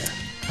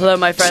 Hello,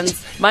 my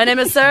friends. My name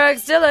is Sarah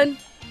X. Dillon.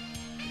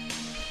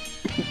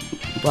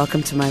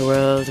 Welcome to my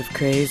world of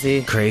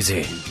crazy.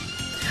 Crazy.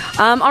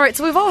 All right,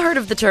 so we've all heard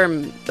of the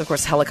term, of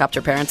course,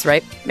 helicopter parents,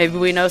 right? Maybe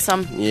we know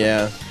some.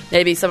 Yeah.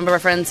 Maybe some of our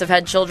friends have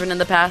had children in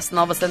the past, and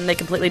all of a sudden they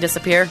completely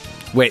disappear.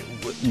 Wait,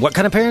 what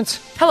kind of parents?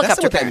 Helicopter That's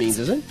not what that parents. means,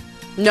 is it?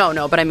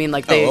 No, but I mean,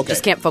 like, they Oh, okay.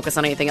 just can't focus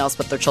on anything else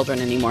but their children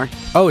anymore.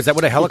 Oh, is that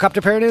what a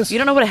helicopter parent is? You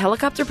don't know what a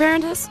helicopter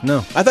parent is? No.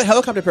 I thought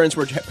helicopter parents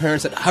were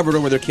parents that hovered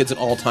over their kids at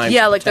all times.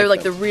 Yeah, to like they're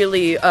protect like the them.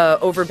 really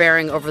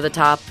overbearing, over the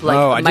top, like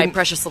Oh, I my didn't-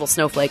 precious little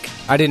snowflake.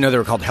 I didn't know they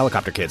were called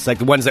helicopter kids. Like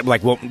the ones that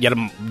like won't get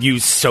them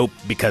use soap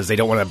because they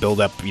don't want to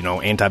build up,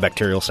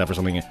 antibacterial stuff or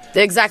something.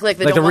 Exactly, like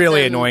they Like don't the want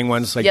really them- annoying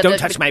ones. Like, Yeah, don't the-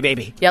 touch my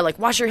baby. Yeah, like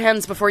wash your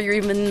hands before you're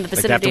even in the Like they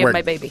have to vicinity wear of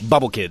my baby.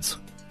 bubble kids.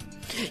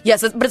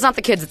 Yes, but it's not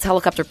the kids; it's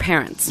helicopter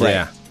parents.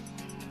 Yeah.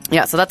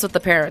 Yeah, so that's what the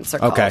parents are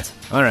called. Okay.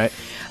 All right.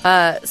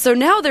 So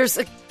now there's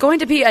going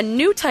to be a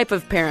new type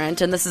of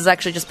parent, and this has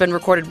actually just been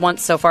recorded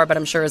once so far, but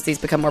I'm sure as these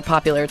become more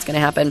popular, it's going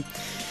to happen.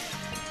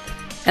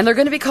 And they're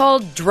going to be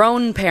called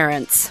drone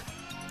parents.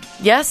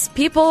 Yes,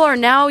 people are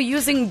now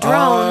using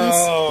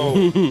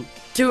drones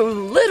to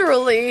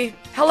literally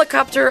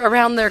helicopter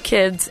around their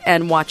kids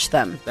and watch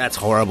them. That's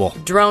horrible.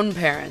 Drone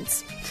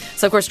parents.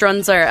 So, of course,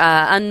 drones are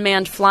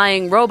unmanned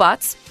flying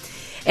robots.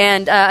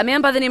 And a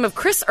man by the name of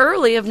Chris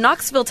Early of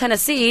Knoxville,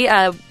 Tennessee,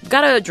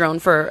 got a drone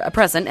for a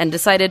present and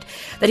decided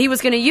that he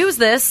was going to use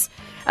this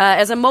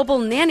as a mobile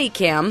nanny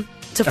cam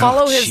to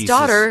follow his Jesus.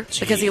 daughter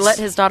because he Jeez. let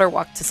his daughter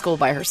walk to school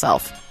by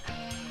herself.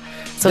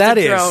 So That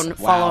it's a is- drone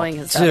wow. following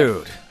his daughter.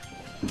 Dude.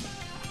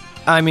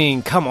 I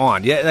mean, come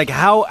on. Yeah, like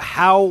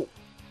how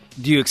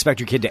do you expect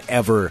your kid to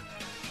ever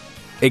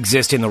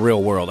exist in the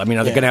real world? I mean,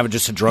 are they Yeah. going to have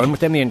just a drone with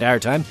them the entire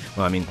time?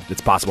 Well, I mean,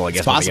 it's possible, I guess,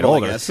 It's when possible, they I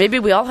get older. guess. Maybe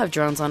we all have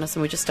drones on us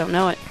and we just don't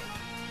know it.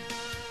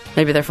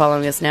 Maybe they're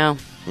following us now.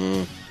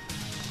 Maybe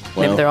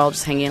Well, they're all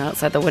just hanging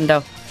outside the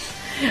window.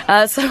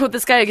 So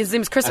this guy, his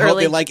name's Chris I hope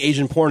Early. they like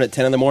Asian porn at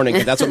 10 in the morning,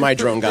 because that's what my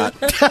drone got.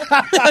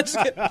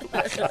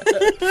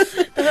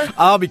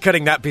 I'll be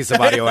cutting that piece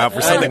of audio out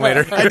for something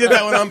later. I did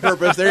that one on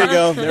purpose. There you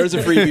go. There's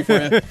a freebie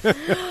for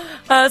you.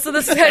 So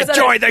this guy's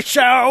Enjoy the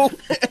show!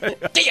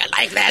 Do you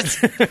like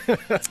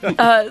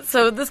this?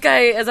 So this guy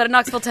is out of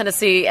Knoxville,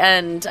 Tennessee,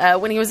 and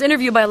when he was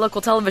interviewed by a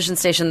local television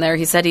station there,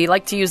 he said he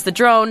liked to use the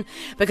drone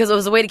because it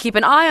was a way to keep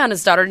an eye on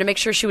his daughter to make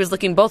sure she was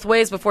looking both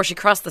ways before she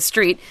crossed the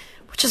street,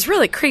 which is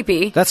really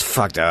creepy. That's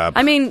fucked up.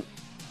 I mean,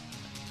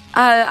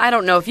 I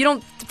don't know. If you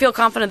don't feel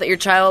confident that your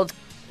child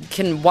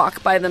can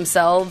walk by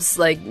themselves,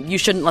 like, you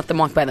shouldn't let them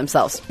walk by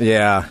themselves.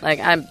 Yeah. Like,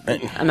 I'm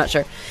not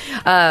sure.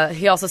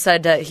 He also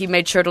said he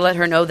made sure to let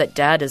her know that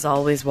Dad is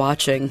always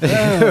watching.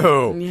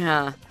 Ew.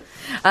 Yeah.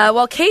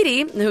 Well,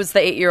 Katie, who's the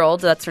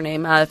 8-year-old, that's her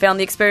name, found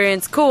the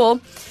experience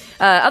cool.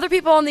 Other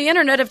people on the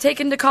internet have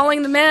taken to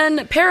calling the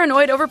man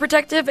paranoid,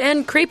 overprotective,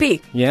 and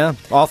creepy. Yeah,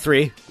 all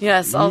three.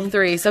 Yes, all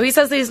three. So he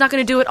says that he's not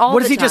going to do it all What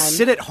the does he time. just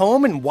sit at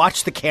home and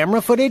watch the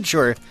camera footage,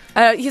 or?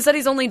 He said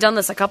he's only done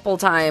this a couple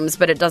times,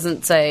 but it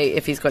doesn't say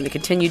if he's going to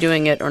continue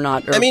doing it or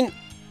not. Or, I mean,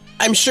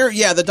 I'm sure,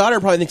 yeah, the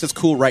daughter probably thinks it's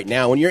cool right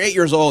now. When you're 8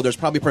 years old, there's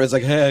probably part that's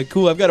like, hey,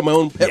 cool, I've got my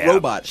own pet Yeah,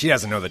 robot. She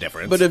doesn't know the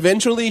difference. But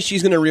eventually,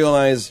 she's going to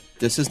realize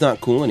this is not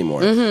cool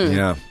anymore.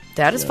 yeah.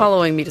 Dad is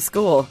following me to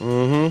school.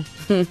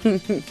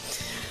 Mm-hmm.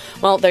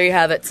 Well, there you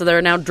have it. So there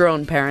are now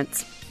drone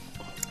parents.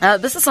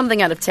 This is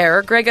something out of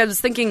terror. Greg, I was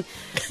thinking,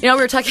 we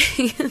were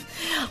talking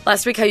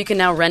last week how you can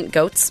now rent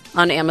goats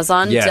on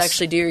Amazon Yes. to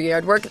actually do your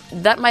yard work.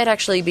 That might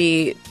actually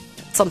be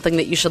something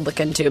that you should look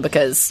into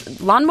because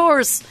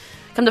lawnmowers,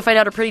 come to find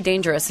out, are pretty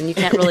dangerous and you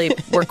can't really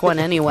work one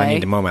anyway. I need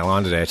to mow my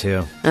lawn today,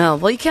 too. Oh,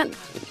 well, you can't.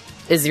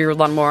 Is your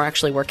lawnmower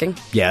actually working?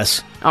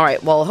 Yes. All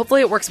right, well, hopefully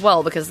it works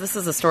well because this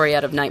is a story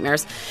out of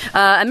nightmares.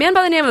 A man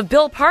by the name of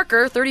Bill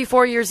Parker,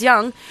 34 years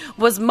young,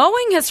 was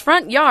mowing his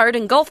front yard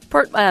in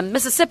Gulfport,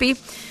 Mississippi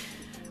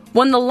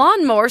when the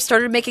lawnmower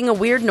started making a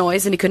weird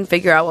noise and he couldn't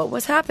figure out what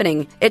was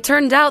happening. It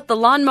turned out the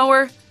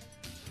lawnmower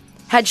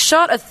had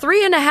shot a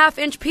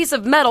 3.5-inch piece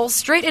of metal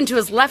straight into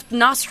his left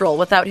nostril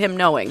without him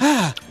knowing.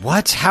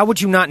 What? How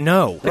would you not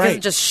know? Because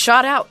it just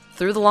shot out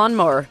through the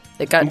lawnmower.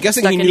 It got I'm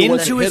guessing stuck he knew in when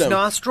Into it his hit him.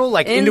 nostril?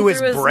 Like, in into his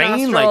through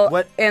brain? nostril Like,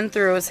 what? and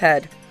through his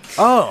head.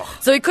 Oh.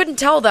 So he couldn't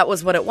tell that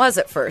was what it was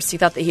at first. He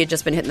thought that he had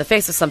just been hit in the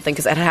face with something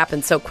because it had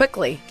happened so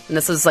quickly. And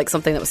this was like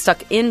something that was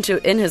stuck in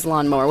his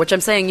lawnmower, which I'm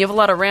saying you have a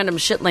lot of random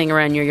shit laying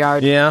around your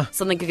yard. Yeah.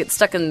 Something could get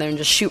stuck in there and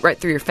just shoot right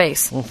through your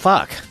face. Well,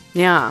 fuck.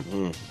 Yeah.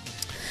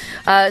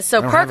 So don't have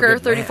a Parker,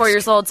 good 34 mask.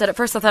 years old, said, at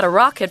first I thought a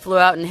rock had flew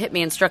out and hit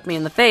me and struck me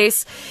in the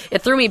face.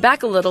 It threw me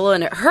back a little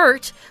and it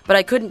hurt, but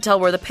I couldn't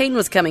tell where the pain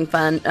was coming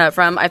from.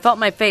 I felt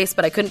my face,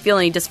 but I couldn't feel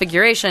any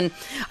disfiguration.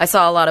 I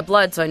saw a lot of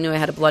blood, so I knew I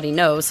had a bloody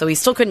nose. So he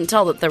still couldn't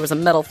tell that there was a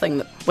metal thing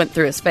that went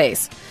through his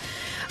face.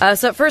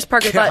 So at first,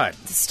 Parker thought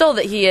still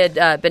that he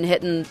had been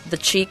hit in the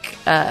cheek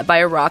by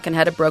a rock and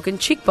had a broken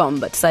cheekbone,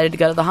 but decided to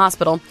go to the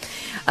hospital.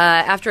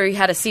 After he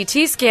had a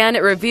CT scan, it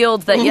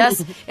revealed that,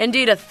 yes,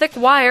 indeed, a thick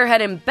wire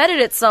had embedded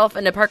itself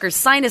into Parker's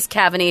sinus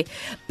cavity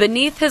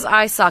beneath his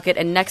eye socket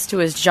and next to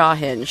his jaw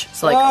hinge.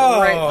 So,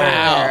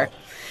 right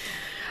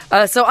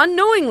there. So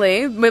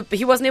unknowingly,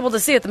 he wasn't able to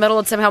see it. The metal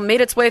had somehow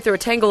made its way through a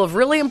tangle of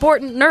really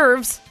important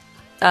nerves.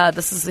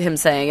 This is him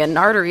saying, and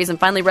arteries, and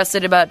finally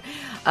rested about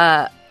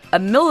a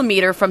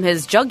millimeter from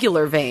his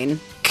jugular vein.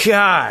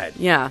 God.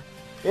 Yeah.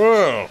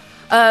 Whoa.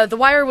 The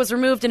wire was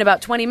removed in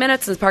about 20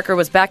 minutes, and Parker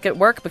was back at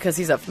work because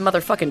he's a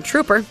motherfucking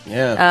trooper.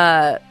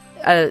 Yeah.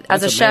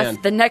 As a chef,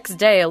 man. the next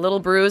day, a little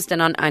bruised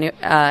and on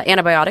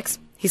antibiotics.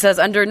 He says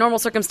under normal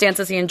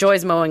circumstances, he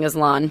enjoys mowing his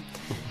lawn.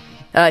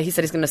 He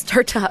said he's going to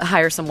start to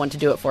hire someone to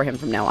do it for him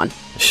from now on.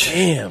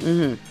 Damn.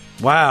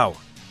 Mm-hmm. Wow.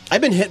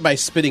 I've been hit by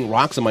spitting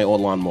rocks on my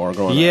old lawnmower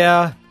growing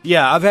up.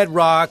 Yeah. I've had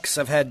rocks.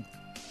 I've had,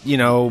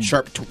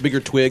 Sharp, bigger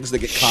twigs that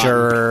get caught.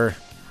 Sure.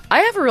 I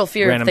have a real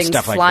fear Random of things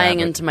stuff like flying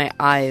that, but- into my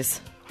eyes.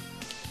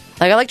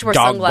 Like, I like to wear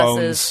Dog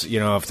sunglasses. bones,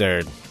 if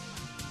they're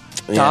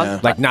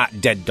Dog? like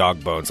not dead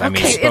dog bones. I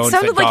mean, Okay, it bones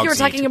sounded that like dogs you were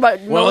talking eat. about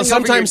Well, mowing over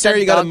sometimes, your Sarah, dead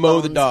you got to dog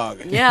mow the bones.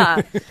 dog.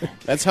 Yeah.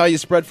 That's how you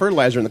spread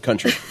fertilizer in the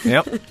country.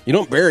 Yep. You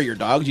don't bury your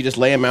dogs. You just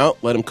lay them out,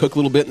 let them cook a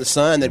little bit in the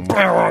sun, then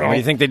What do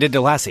you think they did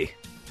to Lassie?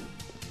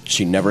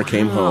 she never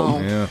came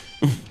home. Yeah.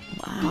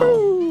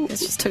 Wow. This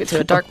just took it to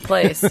a dark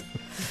place.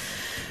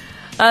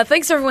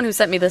 Thanks to everyone who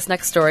sent me this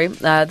next story.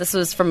 This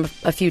was from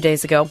a few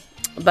days ago,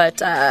 but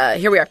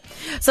here we are.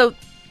 So,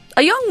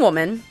 a young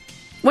woman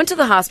went to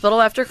the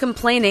hospital after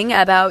complaining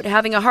about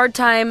having a hard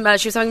time.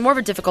 She was having more of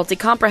a difficulty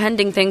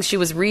comprehending things she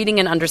was reading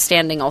and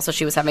understanding. Also,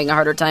 she was having a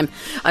harder time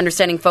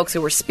understanding folks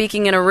who were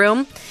speaking in a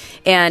room,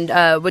 and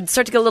would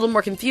start to get a little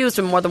more confused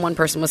when more than one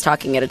person was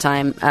talking at a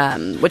time,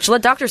 which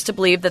led doctors to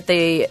believe that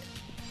they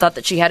thought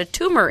that she had a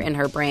tumor in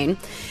her brain.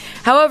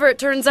 However, it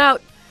turns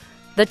out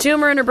the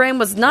tumor in her brain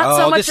was not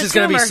so much this a is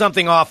tumor. going to be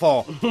something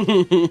awful.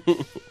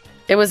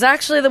 It was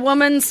actually the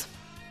woman's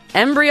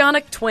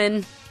embryonic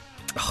twin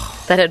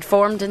that had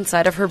formed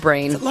inside of her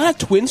brain. A lot of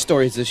twin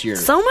stories this year.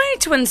 So many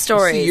twin It's the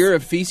stories. year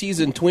of feces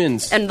and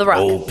twins. And The Rock.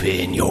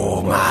 Open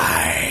your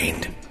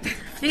mind.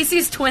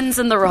 Feces, twins,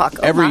 and The Rock.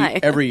 Oh, my.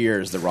 every year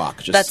is The Rock.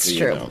 Just That's so you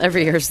true. know.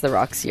 Every year is The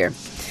Rock's year.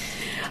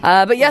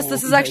 But yes,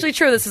 this is actually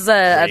true. This is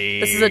a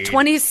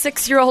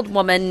 26-year-old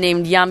woman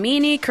named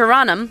Yamini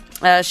Karanam.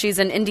 She's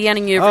an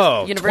Indiana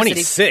University.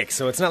 26.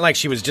 So it's not like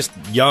she was just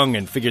young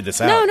and figured this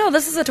out. No,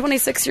 this is a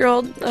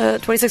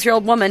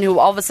 26-year-old woman who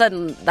all of a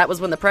sudden, that was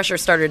when the pressure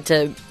started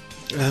to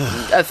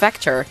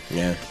affect her.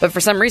 Yeah. But for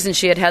some reason,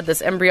 she had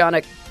this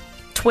embryonic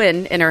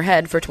twin in her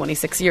head for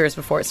 26 years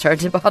before it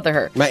started to bother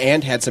her. My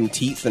aunt had some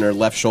teeth in her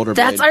left shoulder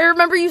blade. I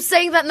remember you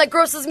saying that, and that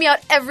grosses me out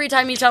every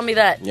time you tell me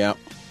that. Yeah.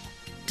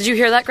 Did you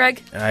hear that,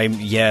 Greg?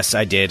 Yes,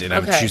 I did, and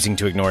I'm Okay. choosing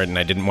to ignore it, and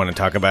I didn't want to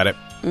talk about it.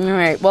 All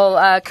right. Well,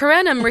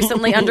 Karanam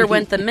recently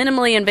underwent the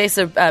minimally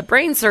invasive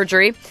brain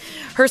surgery.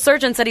 Her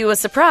surgeon said he was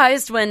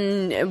surprised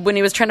when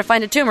he was trying to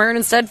find a tumor and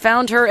instead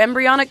found her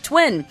embryonic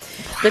twin. Wow.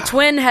 The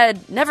twin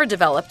had never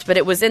developed, but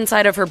it was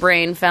inside of her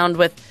brain, found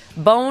with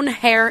bone,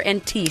 hair,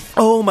 and teeth.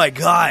 Oh, my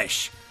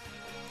gosh.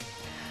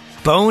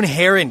 Bone,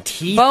 hair, and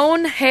teeth?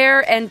 Bone,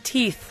 hair, and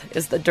teeth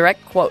is the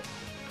direct quote.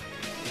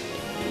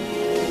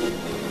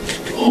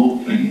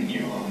 Open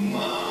your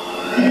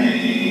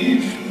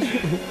mind.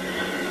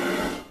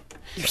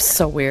 You're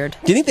so weird.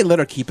 Do you think they let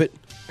her keep it?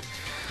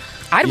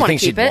 I'd want to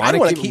keep it. I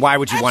wanna keep- Why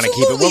would you want to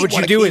keep it? What would you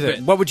Absolutely do with wanna it?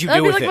 keep it. What would you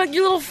That'd do be with like it?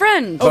 your little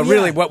friend. But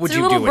really, yeah. what would It's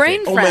you your do little with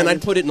brain it? Oh, friend. man,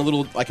 I'd put it in a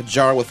little, like a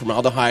jar with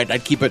formaldehyde.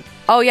 I'd keep it.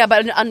 Oh, yeah,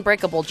 but an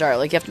unbreakable jar.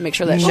 Like, you have to make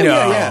sure that...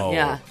 No.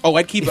 Yeah. Oh,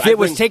 I'd keep it. If it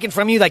was taken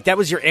from you, like that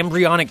was your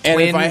embryonic and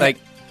twin, if I had- like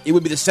it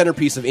would be the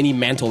centerpiece of any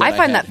mantle. I that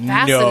find had. that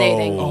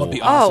fascinating. No. Oh, it'd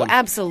be awesome. Oh,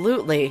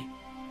 absolutely.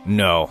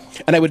 no.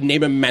 And I would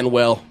name him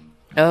Manuel.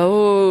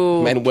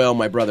 Oh. Manuel,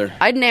 my brother.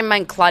 I'd name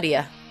mine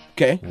Claudia.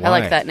 Okay. I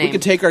like that name. We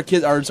could take our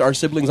kids, our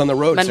siblings on the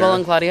road. Manuel Sarah.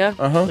 and Claudia.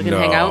 We can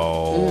hang out.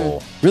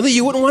 No. Really,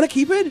 you wouldn't want to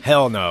keep it?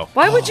 Hell no.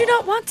 Why would you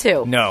not want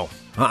to? No.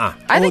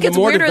 I think the it's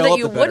more weirder that developed,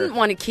 you the better. wouldn't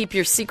want to keep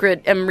your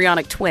secret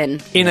embryonic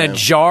twin. In a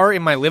jar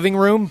in my living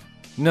room?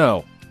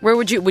 No. Where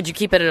would you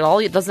keep it at all?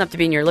 It doesn't have to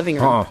be in your living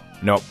room.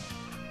 Nope.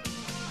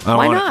 I don't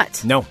Why want not?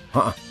 it. No.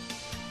 No.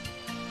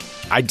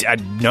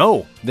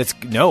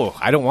 No.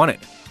 I don't want it.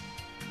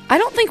 I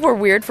don't think we're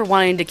weird for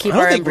wanting to keep I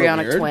don't our think we're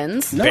embryonic weird.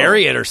 twins. No.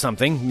 Bury it or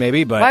something,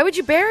 maybe, but Why would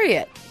you bury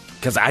it?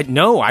 because I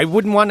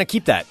wouldn't want to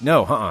keep that.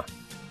 No.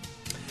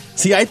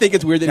 See, I think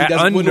it's weird that That he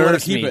doesn't wouldn't want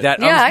unnerves to keep me. it. That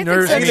Yeah, I think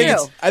unnerves so, me.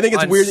 too. I think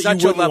it's on weird that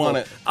such you a wouldn't level. want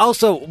it.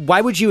 Also,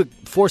 why would you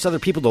force other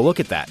people to look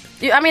at that?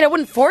 I mean, I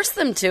wouldn't force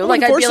them to. Like,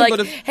 wouldn't I'd force be them, like, but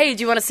if- hey,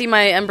 do you want to see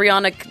my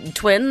embryonic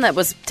twin that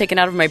was taken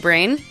out of my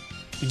brain?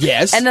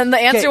 Yes. And then the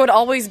answer Okay. would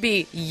always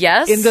be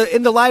yes.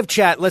 In the live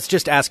chat, let's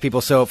just ask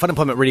people. So,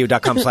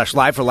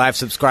 funemploymentradio.com/live for live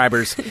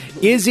subscribers.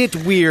 Is it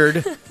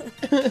weird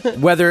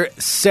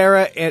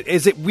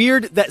is it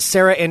weird that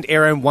Sarah and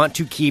Aaron want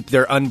to keep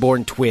their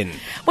unborn twin?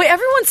 Wait,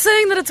 everyone's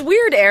saying that it's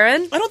weird,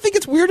 Aaron. I don't think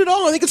it's weird at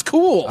all. I think it's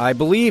cool. I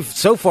believe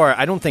so far.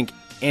 I don't think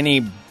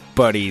any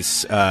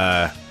nobody's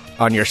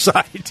on your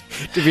side,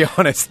 to be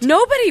honest.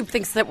 Nobody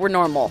thinks that we're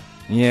normal.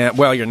 Yeah,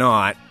 well, you're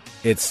not.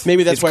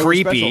 Maybe that's it's why we're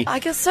creepy. special. I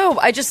guess so.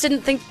 I just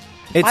didn't think.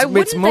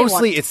 It's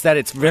mostly it's that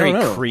it's very I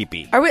don't know.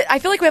 creepy. I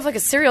feel like we have like a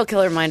serial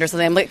killer mind or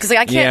something. Because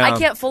I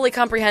can't fully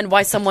comprehend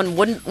why someone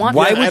wouldn't want.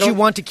 Why that. would you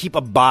want to keep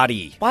a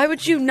body? Why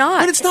would you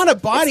not? But it's not a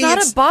body. It's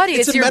not a body.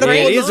 It's a your medical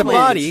brain. It is a anomaly.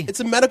 body. It's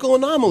a medical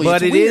anomaly.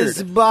 But it's it weird. is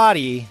a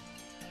body.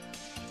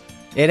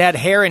 It had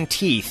hair and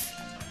teeth.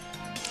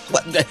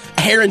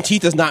 Hair and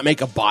teeth does not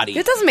make a body.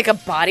 It doesn't make a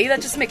body.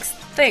 That just makes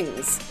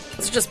things.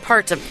 It's just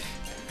parts of.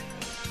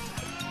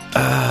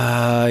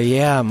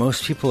 Yeah,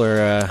 most people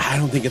are. I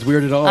don't think it's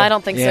weird at all. I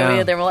don't think so Yeah.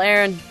 either. Well,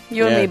 Aaron,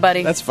 you and me,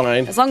 buddy. That's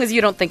fine. As long as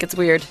you don't think it's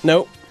weird.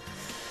 Nope.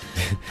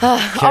 All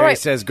Carrie right.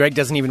 says Greg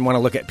doesn't even want to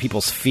look at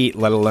people's feet,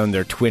 let alone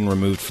their twin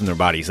removed from their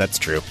bodies. That's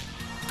true.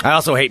 I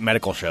also hate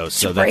medical shows,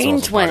 so that's Brain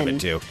also twin. part of it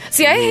too.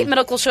 See, I hate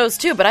medical shows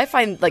too, but I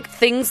find like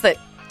things that.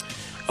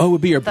 Oh, it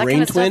would be your That brain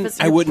kind of stuff twin. is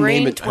I your wouldn't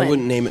name brain it. twin. I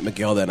wouldn't name it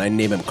Miguel. Then I'd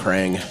name him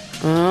Krang.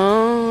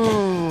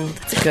 Oh,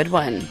 that's a good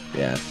one.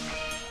 Yeah.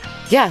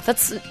 Yeah,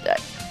 that's.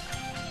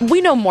 We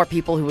know more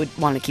people who would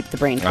want to keep the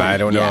brain twin. I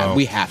don't know. Yeah,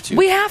 we have to.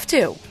 We have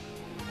to.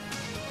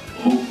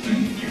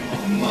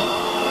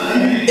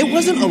 It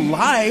wasn't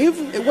alive.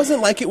 It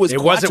wasn't like it was.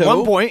 It was at Quato.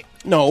 one point.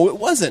 No, it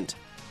wasn't.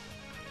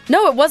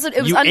 No, it wasn't.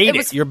 It was. You ate it it.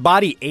 was, Your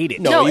body ate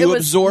it. No, it you was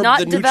absorbed not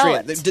the nutrient.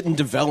 developed. It didn't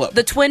develop.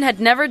 The twin had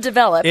never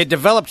developed. It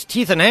developed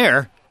teeth and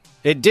hair.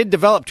 It did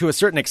develop to a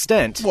certain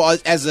extent. well,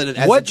 as a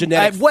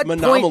genetic At what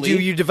anomaly. point do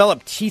you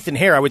develop teeth and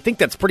hair? I would think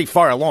that's pretty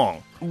far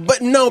along.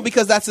 But no,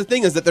 because that's the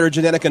thing is that they're a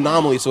genetic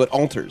anomaly, so it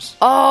alters.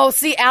 Oh,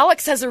 see,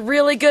 Alex has a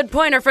really good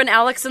point. Our friend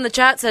Alex in the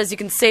chat says you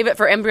can save it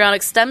for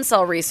embryonic stem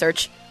cell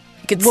research.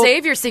 You could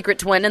save your secret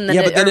twin and then,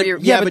 Yeah, but then your-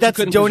 Yeah, but but you that's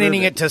couldn't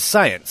donating preserve it to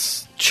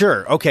science.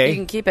 Sure, okay. You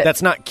can keep it.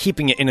 That's not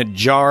keeping it in a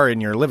jar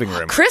in your living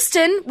room.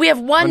 Kristen, we have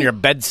one. On your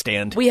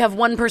bedstand. We have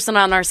one person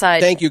on our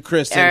side. Thank you,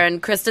 Kristen. Aaron,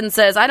 Kristen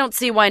says, I don't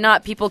see why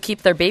not. People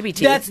keep their baby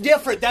teeth. That's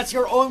different. That's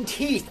your own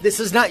teeth. This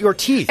is not your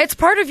teeth. It's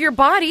part of your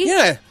body.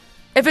 Yeah.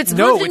 If it's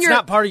No, lived in it's your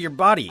not part of your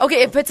body.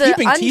 Okay, if it's an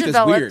Keeping teeth is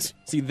undeveloped. weird.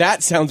 See,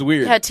 that sounds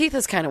weird. Yeah, teeth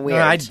is kind of weird.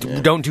 I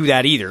don't do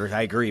that either.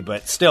 I agree,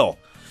 but still.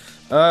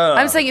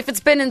 I'm saying if it's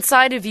been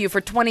inside of you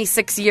for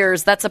 26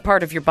 years, that's a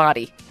part of your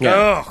body.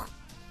 Yeah. Ugh.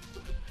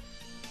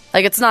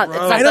 Like it's not. It's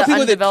not I know the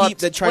people undeveloped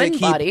that try to twin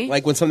keep, body.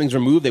 like when something's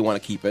removed, they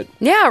want to keep it.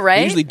 Yeah, right.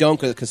 They usually don't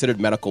because it's considered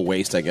medical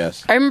waste, I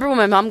guess. I remember when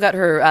my mom got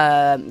her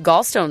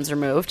gallstones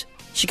removed.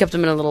 She kept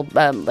them in a little,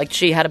 like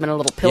she had them in a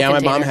little pill Yeah, my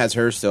container. mom has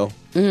hers still.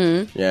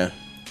 Mm-hmm. Yeah.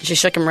 She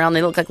shook them around.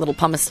 They look like little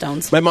pumice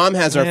stones. My mom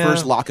has our Yeah.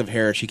 first lock of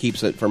hair. She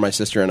keeps it for my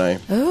sister and I.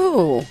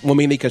 Oh. Well,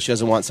 mainly because she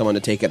doesn't want someone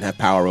to take it and have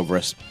power over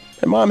us.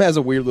 My mom has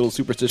a weird little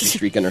superstitious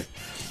streak in her.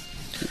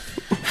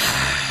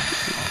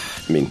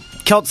 I mean,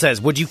 Kelt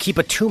says, would you keep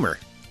a tumor?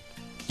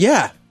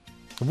 yeah.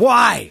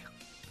 Why?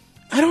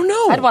 I don't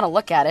know. I'd want to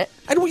look at it.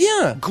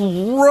 Yeah.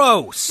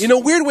 Gross. In a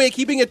weird way,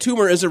 keeping a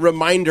tumor is a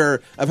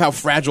reminder of how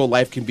fragile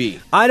life can be.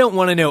 I don't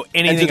want to know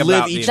anything to live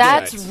about each these day.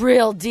 That's guys.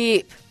 real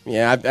deep.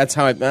 Yeah, that's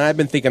how I've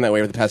been thinking that way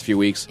over the past few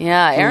weeks.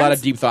 Yeah, a lot Aaron's-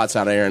 of deep thoughts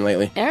out of Aaron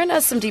lately. Aaron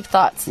has some deep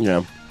thoughts.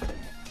 Yeah.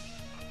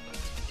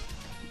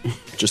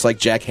 Just like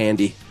Jack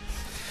Handy.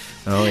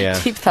 Oh, yeah.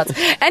 Deep thoughts.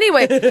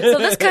 Anyway, so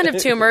this kind of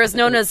tumor is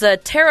known as a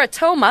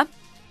teratoma.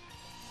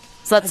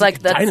 So that's like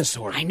the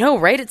dinosaur. I know,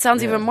 right? It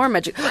sounds even more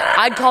magic.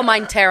 I'd call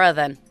mine Tara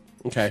then.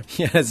 Okay.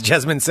 Yes,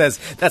 Jasmine says,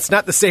 that's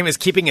not the same as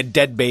keeping a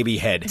dead baby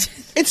head.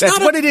 It's That's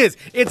not what it is.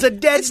 It's a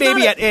dead It's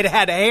baby not head. It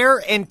had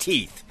hair and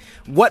teeth.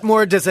 What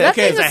more does a,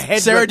 Okay, does a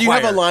head Sarah, do you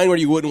have a require? line where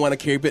you wouldn't want to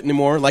keep it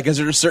anymore? Like, is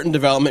there a certain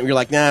development where you're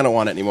like, nah, I don't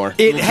want it anymore?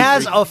 It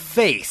has a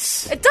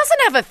face. It doesn't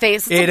have a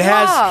face. It's It a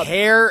has blob.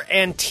 hair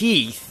and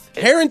teeth.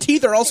 Hair and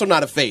teeth are also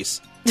not a face.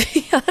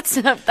 That's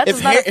not, that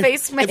does not hair- a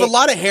face make. if a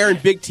lot of hair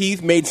and big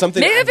teeth made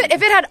something, Maybe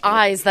if it had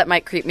eyes, that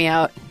might creep me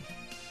out.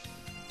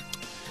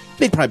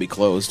 they'd probably be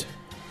closed.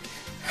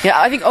 Yeah,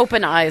 I think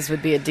open eyes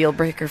would be a deal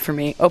breaker for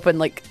me. Open,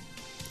 like,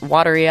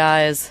 watery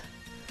eyes.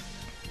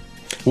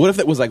 What if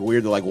it was like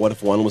weird? Like, what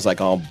if one was like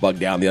all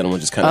bugged out, and the other one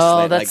just kind of?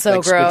 Oh, that's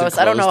so gross.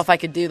 I don't know if I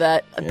could do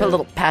that. I'd put a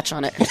little patch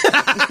on it.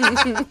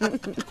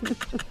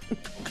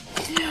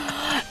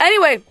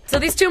 Anyway, so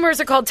these tumors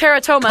are called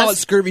teratomas. Call it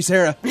Scurvy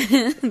Sarah.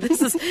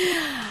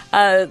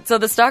 So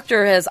this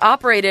doctor has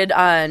operated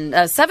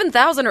on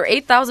 7,000 or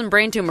 8,000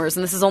 brain tumors,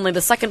 and this is only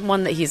the second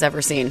one that he's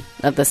ever seen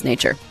of this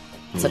nature.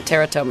 So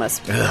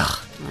teratomas. Ugh.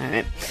 All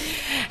right.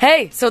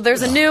 Hey, so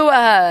there's a new...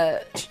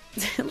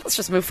 let's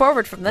just move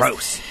forward from this.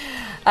 Gross.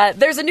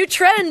 There's a new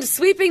trend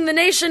sweeping the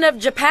nation of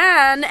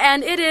Japan,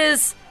 and it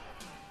is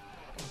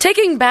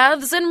taking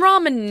baths in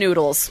ramen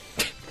noodles.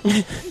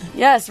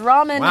 Yes,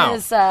 ramen Wow.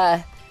 is...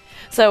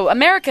 so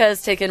America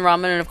has taken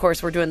ramen, and of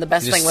course we're doing the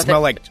best Does thing it with smell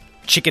it. like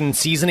chicken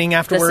seasoning This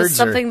afterwards? is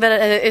something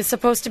that is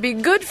supposed to be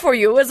good for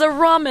you, is a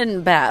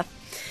ramen bath.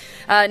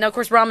 Now, of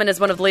course, ramen is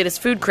one of the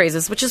latest food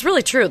crazes, which is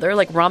really true. There are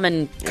like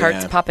ramen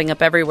carts Yeah. popping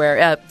up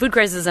everywhere. Food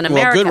crazes in Well,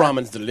 America. good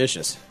ramen's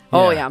delicious.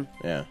 Oh, yeah.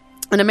 Yeah.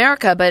 in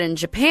America, but in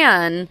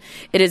Japan,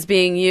 it is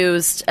being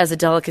used as a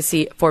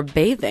delicacy for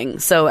bathing.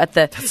 So at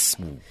the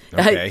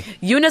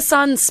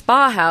Unisan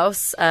Spa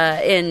House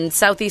in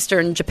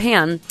southeastern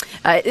Japan,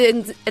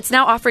 it's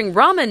now offering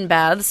ramen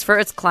baths for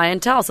its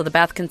clientele. So the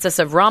bath consists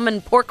of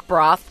ramen pork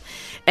broth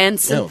and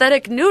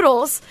synthetic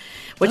noodles,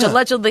 which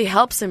allegedly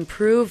helps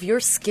improve your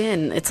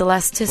skin, its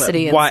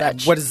elasticity and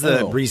such. What is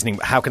the reasoning?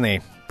 How can they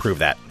prove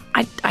that?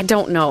 I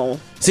don't know.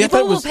 See,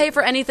 People will pay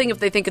for anything if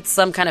they think it's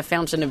some kind of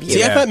fountain of youth.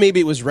 See, I thought maybe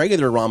it was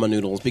regular ramen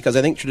noodles because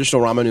I think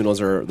traditional ramen noodles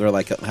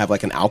have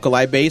like an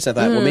alkali base. I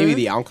thought, well, maybe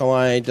the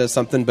alkali does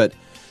something, but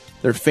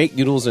they're fake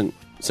noodles, and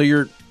so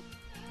you're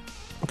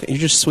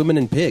just swimming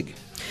in pig.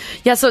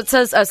 Yeah. So it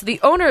says so the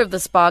owner of the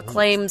spa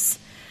claims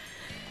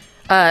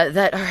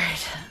that. All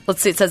right.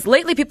 Let's see. It says,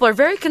 lately people are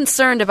very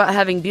concerned about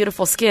having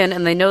beautiful skin,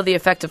 and they know the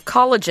effect of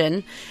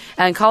collagen.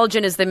 And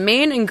collagen is the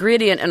main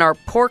ingredient in our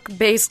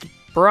pork-based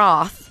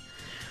broth.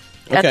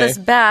 At this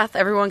bath,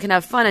 everyone can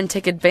have fun and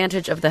take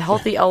advantage of the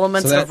healthy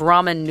elements of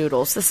ramen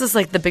noodles. This is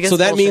like the biggest So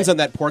that bullshit. means on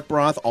that pork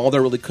broth, all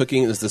they're really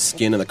cooking is the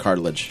skin and the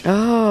cartilage.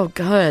 Oh,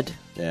 good.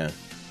 Yeah.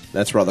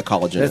 That's where all the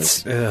collagen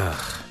is.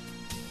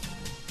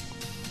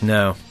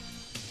 No.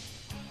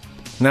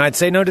 No, I'd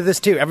say no to this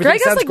too. Everything Greg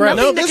has, sounds like, gross.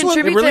 nothing No, to this one-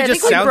 contribute it really to. I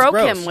just think we sounds broke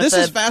gross. him with This the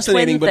is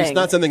fascinating, twin but it's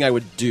not thing. something I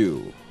would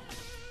do.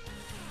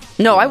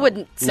 No, I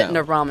wouldn't sit No. in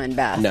a ramen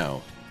bath.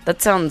 No. That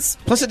sounds...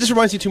 Plus, it just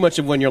reminds you too much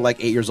of when you're like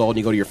 8 years old and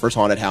you go to your first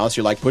haunted house.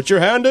 You're like, put your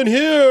hand in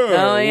here.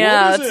 Oh,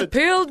 yeah. What is It's it?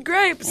 peeled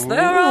grapes.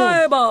 They're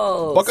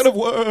eyeballs. Bucket of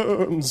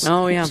worms.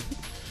 Oh, yeah.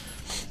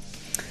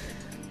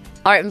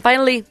 All right, and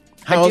finally...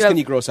 How else can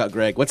you gross out,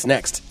 Greg? What's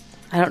next?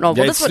 I don't know.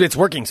 Well, It's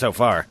working so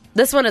far.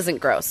 This one isn't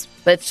gross,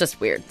 but it's just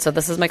weird. So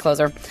this is my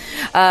closer.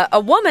 A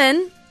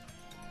woman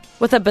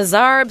with a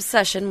bizarre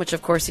obsession, which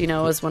of course you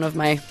know is one of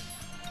my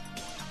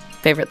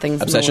favorite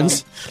things.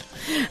 Obsessions? In the world.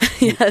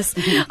 Yes.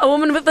 A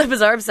woman with a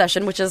bizarre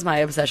obsession, which is my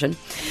obsession,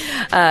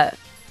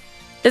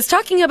 is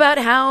talking about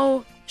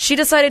how she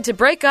decided to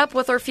break up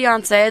with her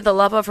fiancé, the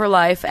love of her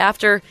life,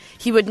 after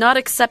he would not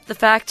accept the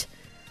fact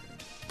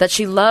that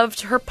she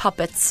loved her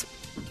puppets,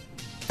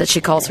 that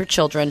she calls her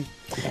children.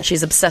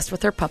 She's obsessed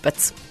with her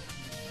puppets.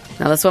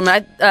 Now, this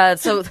woman,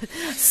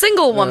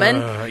 single woman.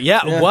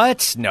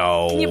 What?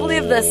 No. Can you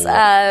believe this?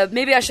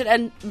 Maybe I should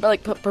end,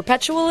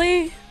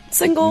 perpetually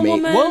single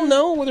woman? Well,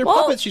 no, with her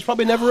puppets, she's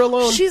probably never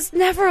alone. She's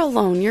never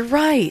alone, you're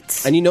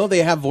right. And you know they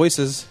have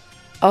voices.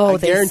 Oh, I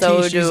they guarantee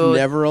so she's do.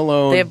 never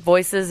alone. They have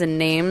voices and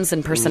names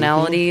and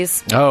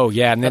personalities. Oh,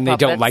 yeah, and then The they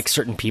don't puppets. like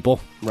certain people.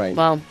 Right.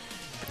 Well,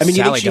 I mean,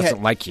 Sally do you think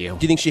doesn't like you. Do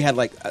you think she had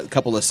like a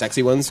couple of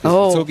sexy ones?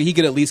 Oh. So he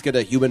could at least get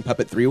a human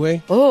puppet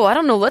three-way? oh, I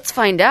don't know. Let's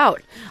find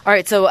out. All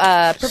right, so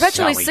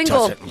perpetually Sally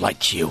single doesn't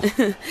like you.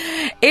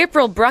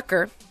 April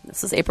Brucker.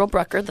 This is April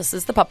Brucker. This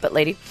is the puppet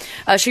lady.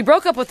 She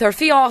broke up with her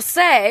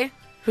fiancé,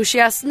 who she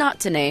asked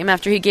not to name,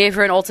 after he gave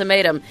her an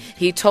ultimatum.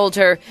 He told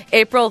her,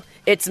 April,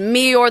 it's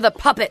me or the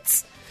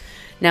puppets.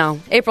 Now,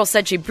 April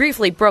said she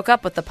briefly broke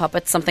up with the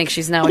puppets, something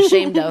she's now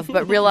ashamed of,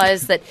 but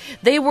realized that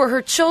they were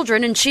her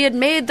children and she had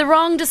made the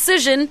wrong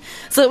decision.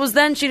 So it was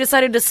then she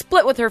decided to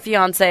split with her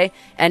fiancé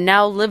and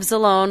now lives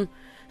alone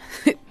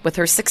with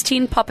her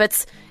 16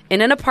 puppets in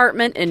an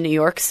apartment in New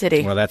York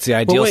City. Well, that's the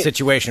ideal wait.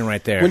 situation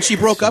right there. When she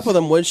broke up with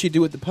him, what did she do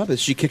with the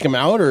puppets? Did she kick him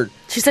out, or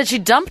She said she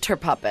dumped her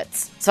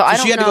puppets. So I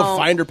don't she had know. to go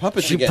find her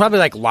puppets She again? probably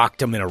locked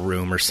them in a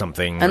room or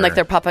something. And or-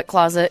 their puppet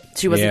closet.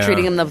 She wasn't Yeah.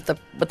 treating them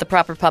with the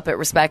proper puppet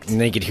respect.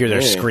 And they could hear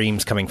their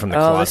screams coming from the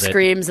Oh, the closet.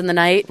 screams in the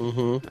night.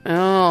 Mm-hmm.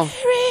 Oh.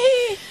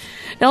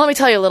 Now let me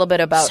tell you a little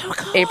bit about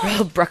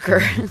April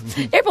Brucker.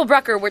 April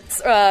Brucker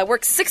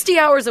works 60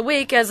 hours a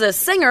week as a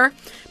singer,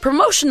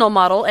 promotional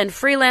model, and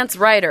freelance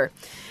writer.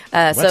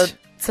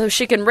 So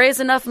she can raise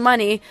enough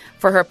money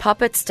for her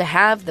puppets to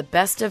have the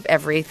best of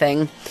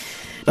everything.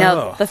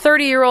 Now, the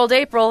 30-year-old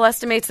April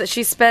estimates that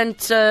she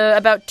spent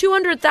about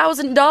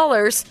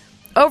 $200,000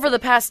 over the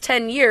past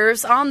 10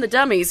 years on the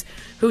dummies,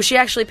 who she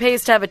actually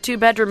pays to have a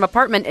 2-bedroom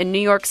apartment in New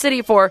York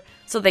City for,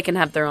 so they can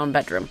have their own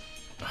bedroom.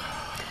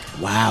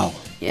 Wow.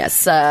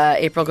 Yes,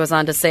 April goes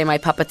on to say, my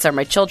puppets are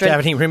my children. Do you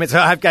have any roommates? Oh,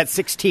 I've got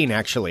 16,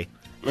 actually.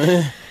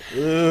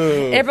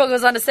 April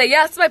goes on to say,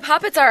 yes, my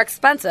puppets are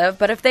expensive,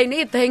 but if they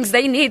need things,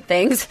 they need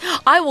things.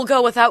 I will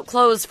go without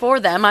clothes for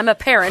them. I'm a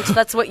parent.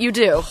 That's what you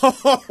do.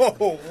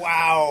 Oh,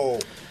 wow.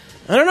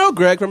 I don't know,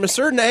 Greg. From a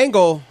certain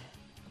angle,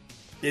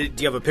 Do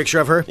you have a picture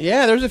of her?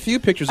 yeah, there's a few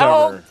pictures of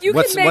Oh, her. you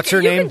What's- can make what's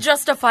her you name? can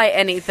justify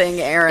anything,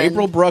 Aaron.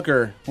 April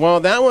Brucker. Well,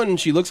 that one,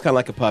 she looks kind of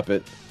like a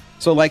puppet.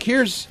 So,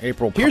 here's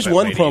April Here's puppet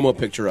one lady. promo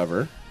picture of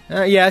her.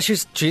 Yeah,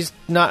 she's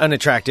not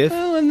unattractive.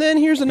 Well, and then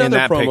here's another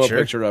that promo picture.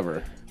 picture of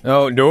her.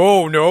 Oh,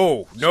 no.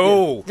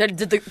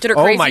 Did her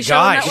Oh crazy my show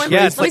on that gosh. one?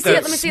 Yeah, it's let me like see it.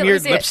 the Let me see it. Let me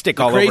smeared see it. lipstick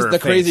all over her The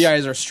crazy face.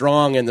 eyes are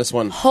strong in this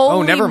one.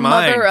 Holy never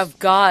mind. mother of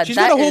God. She's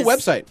that got a whole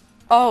is- website.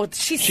 Oh,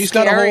 she's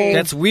got a scary. whole-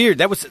 That's weird.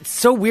 That was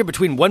so weird.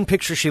 Between one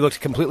picture, she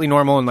looked completely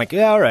normal and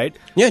yeah, all right.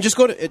 Yeah, just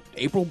go to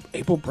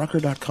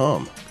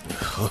aprilbrucker.com.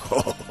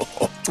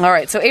 All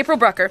right, so April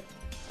Brucker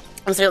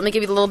So let me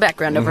give you a little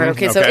background of her.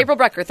 Okay, so April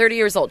Brucker, 30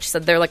 years old. She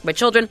said, they're like my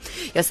children.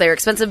 Yes, they are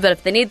expensive, but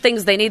if they need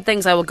things, they need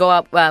things. I will go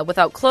out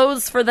without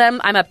clothes for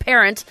them. I'm a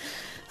parent.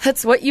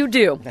 That's what you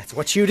do. That's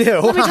what you do.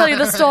 Let me tell you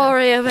the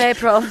story of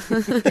April.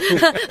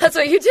 That's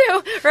what you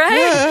do,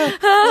 right?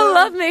 Oh,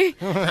 love me.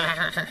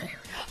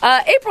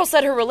 April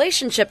said her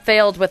relationship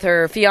failed with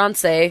her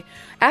fiancé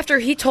after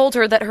he told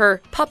her that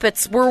her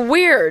puppets were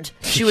weird.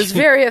 She was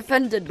very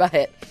offended by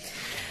it.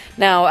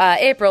 Now,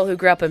 April, who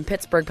grew up in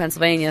Pittsburgh,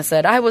 Pennsylvania,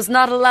 said, I was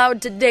not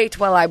allowed to date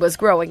while I was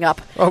growing up.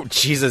 Oh,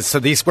 Jesus. So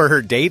these were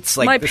her dates?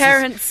 Like my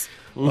parents...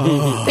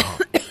 my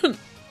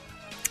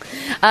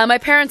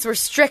parents were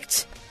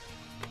strict.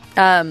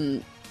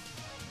 Let's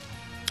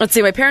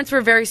see, my parents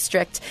were very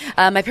strict.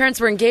 My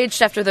parents were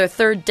engaged after their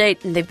third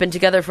date, and they've been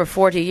together for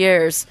 40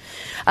 years.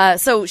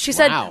 So she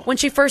said when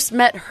she first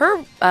met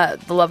her,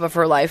 the love of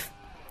her life,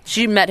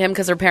 she met him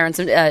because her parents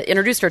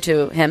introduced her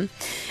to him.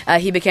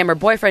 He became her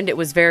boyfriend. It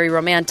was very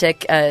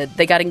romantic.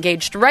 They got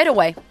engaged right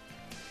away.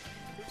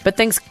 But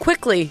things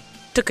quickly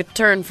took a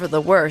turn for the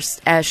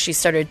worse as she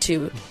started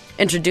to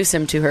introduce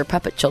him to her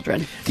puppet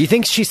children. Do you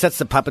think she sets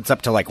the puppets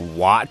up to, like,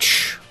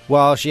 watch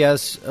while she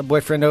has a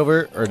boyfriend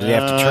over? Or do they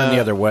have to turn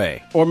the other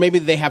way? Or maybe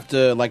they have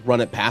to, like,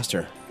 run it past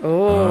her.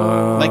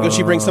 Oh. Like, when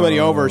she brings somebody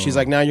over, she's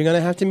like, now you're going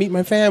to have to meet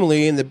my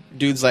family. And the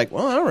dude's like,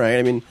 well, all right.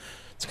 I mean,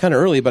 it's kind of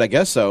early, but I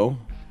guess so.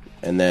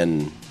 And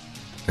then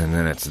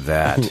it's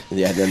that.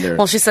 Yeah, then they're...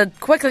 Well, she said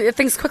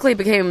things quickly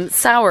became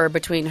sour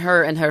between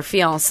her and her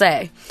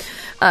fiancé.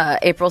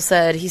 April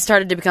said he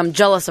started to become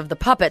jealous of the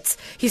puppets.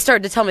 He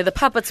started to tell me the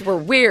puppets were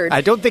weird. I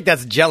don't think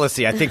that's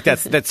jealousy. I think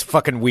that's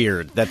fucking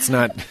weird. That's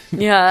not...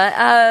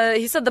 Yeah,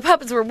 he said the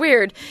puppets were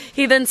weird.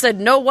 He then said,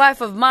 no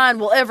wife of mine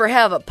will ever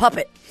have a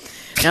puppet.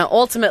 Now,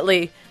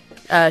 ultimately...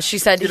 she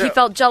said he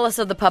felt jealous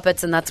of the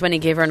puppets, and that's when he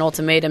gave her an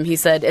ultimatum. He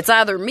said, it's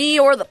either me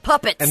or the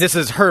puppets. And this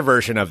is her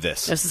version of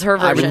this. This is her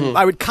version.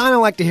 I would kind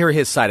of like to hear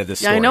his side of this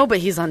story. I know, but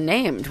he's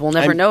unnamed. We'll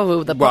never know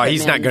who the puppet Well,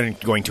 he's man.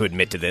 not going to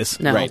admit to this.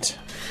 No. Right.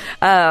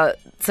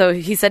 So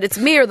he said, it's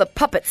me or the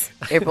puppets,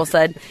 April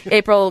said.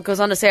 April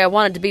goes on to say, I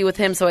wanted to be with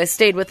him, so I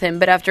stayed with him.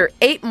 But after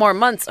 8 more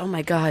months, oh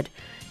my God,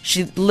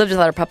 she lived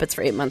without her puppets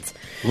for 8 months.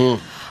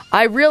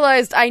 I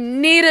realized I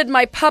needed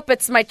my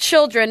puppets, my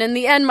children. In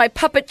the end, my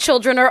puppet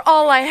children are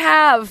all I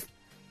have.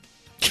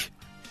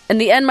 In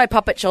the end, my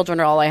puppet children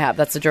are all I have.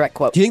 That's a direct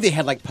quote. Do you think they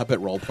had, like, puppet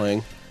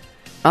role-playing?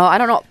 Oh, I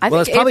don't know. I Well,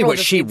 think it's probably April what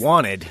just she needs-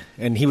 wanted,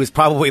 and he was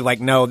probably like,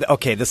 no,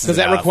 okay, this is Because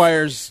that enough.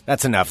 requires...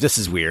 That's enough. This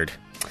is weird.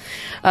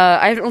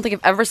 I don't think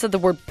I've ever said the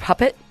word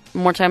puppet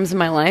more times in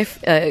my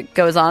life. It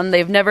goes on.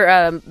 They've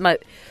never...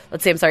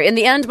 let's see, I'm sorry. In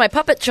the end, my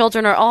puppet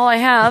children are all I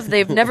have.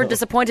 They've never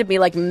disappointed me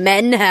like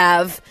men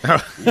have.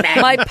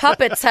 My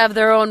puppets have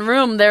their own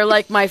room. They're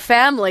like my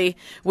family.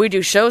 We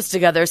do shows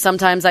together.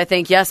 Sometimes I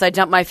think, yes, I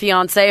dump my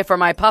fiancé for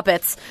my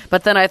puppets.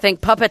 But then I think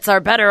puppets are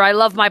better. I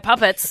love my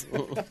puppets.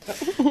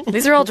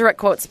 These are all direct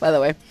quotes, by the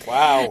way.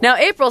 Wow. Now,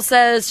 April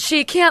says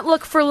she can't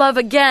look for love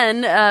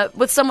again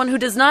with someone who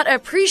does not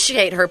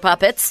appreciate her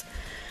puppets.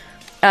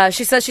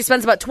 She says she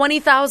spends about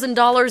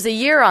 $20,000 a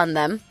year on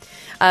them.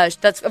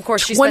 That's, of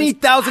course, she spends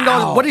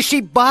 $20,000. What is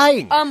she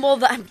buying?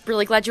 Well, I'm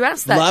really glad you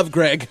asked that. Love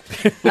Greg.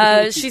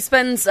 She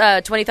spends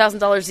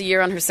 $20,000 a year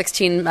on her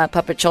 16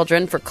 puppet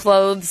children for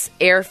clothes,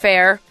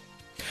 airfare.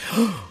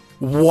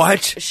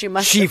 What?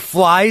 She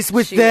flies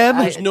with them?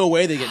 There's no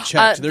way they get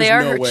checked. There's they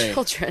are no her way.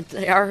 children.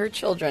 They are her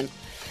children.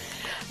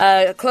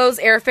 Clothes,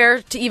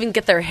 airfare, to even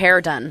get their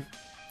hair done.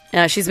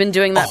 She's been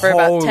doing that for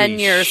about 10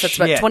 years. So it's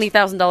about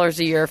 $20,000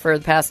 a year for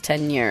the past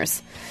 10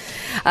 years.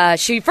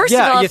 She first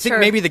developed you think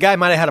maybe the guy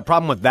might have had a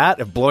problem with that,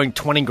 of blowing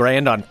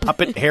 $20,000 on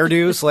puppet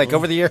hairdos, like,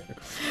 over the year?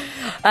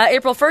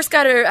 April first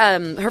got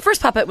her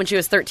first puppet when she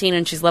was 13,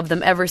 and she's loved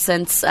them ever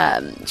since.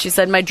 She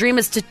said, my dream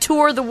is to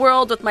tour the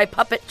world with my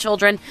puppet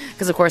children,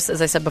 because, of course,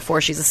 as I said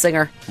before, she's a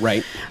singer.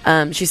 Right.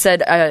 She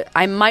said,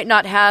 I might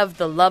not have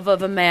the love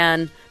of a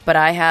man, but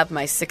I have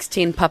my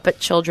 16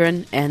 puppet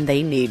children, and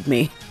they need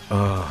me.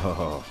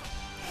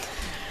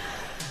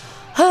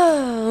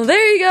 Oh,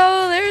 there you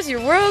go. There's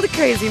your world of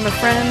crazy, my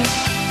friend.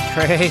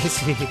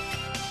 Crazy.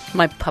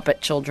 My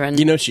puppet children.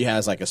 You know she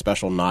has, like, a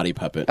special naughty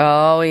puppet.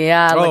 Oh,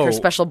 yeah, like her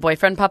special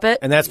boyfriend puppet.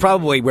 And that's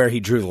probably where he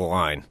drew the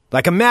line.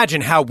 Like, imagine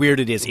how weird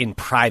it is in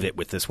private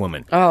with this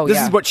woman. Oh, This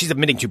is what she's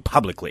admitting to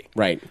publicly.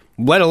 Right.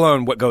 Let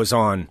alone what goes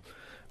on.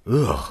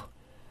 Ugh.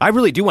 I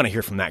really do want to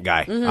hear from that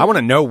guy. I want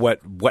to know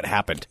what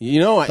happened. You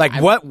know,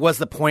 what was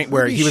the point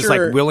where he was,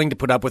 sure like, willing to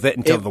put up with it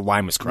until the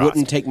line was crossed?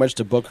 Wouldn't take much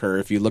to book her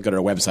if you look at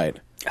her website.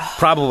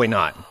 Probably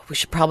not. We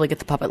should probably get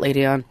the puppet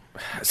lady on.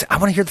 I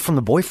want to hear from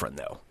the boyfriend,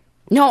 though.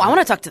 No, I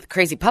want to talk to the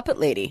crazy puppet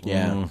lady.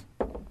 Yeah.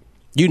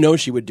 You know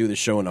she would do the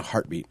show in a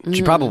heartbeat.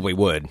 She probably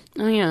would.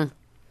 Oh, yeah.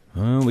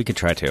 We could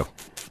try to.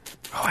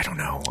 Oh, I don't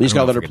know. You just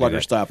gotta let her plug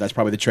her stuff. That's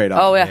probably the trade-off.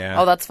 Oh, yeah.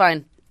 Oh, that's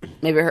fine.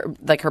 Maybe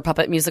her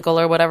puppet musical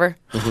or whatever.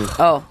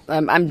 Oh,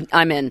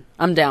 I'm in.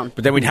 I'm down.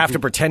 But then we'd have to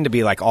pretend to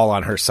be, like, all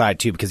on her side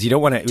too, because you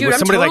don't want to. Dude, I'm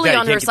somebody totally like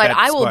that, on her side.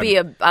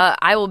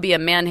 I will be a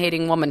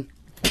man-hating woman.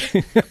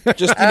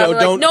 Just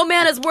don't. No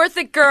man is worth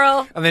it,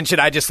 girl. And then should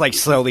I just, like,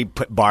 slowly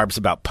put barbs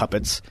about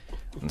puppets?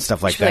 and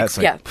stuff like Should be that. like, It's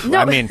like, yeah. pff, No.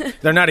 I mean,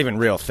 they're not even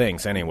real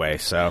things anyway.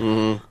 So,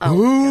 Mm-hmm.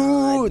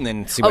 ooh, and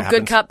then see what happens.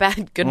 Good cop,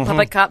 bad good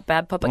puppet cop,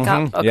 bad puppet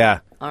cop. Okay. Yeah.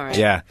 All right.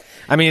 Yeah.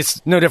 I mean,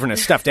 it's no different than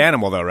a stuffed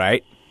animal, though,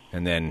 right?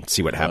 And then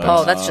see what happens.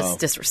 Oh, that's just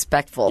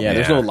disrespectful. Yeah,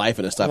 there's no life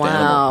in a stuffed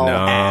Wow.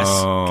 animal. Ass.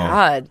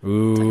 God.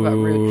 Talk about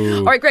rude.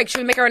 All right, Greg, should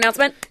we make our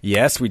announcement?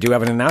 Yes, we do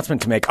have an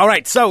announcement to make. All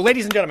right, so,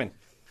 ladies and gentlemen,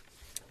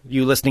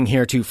 you listening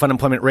here to Fun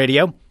Employment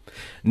Radio,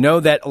 know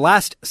that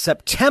last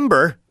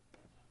September,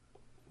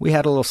 we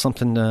had a little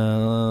something,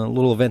 a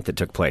little event that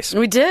took place.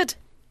 We did.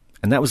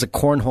 And that was a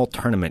cornhole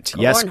tournament.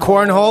 Yes,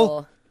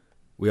 cornhole.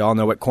 We all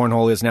know what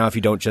cornhole is now. If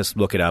you don't, just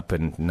look it up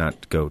and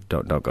don't go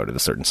to the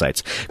certain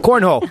sites.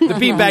 Cornhole, the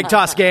beanbag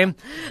toss game.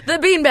 The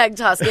beanbag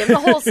toss game, the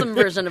wholesome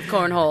version of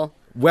cornhole.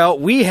 Well,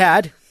 we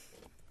had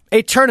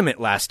a tournament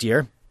last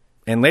year,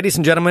 and ladies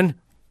and gentlemen,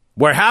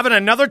 we're having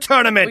another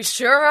tournament. We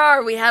sure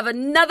are. We have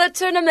another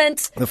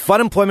tournament. The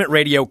Fun Employment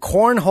Radio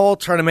Cornhole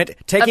Tournament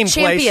taking Of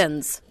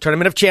Champions. place.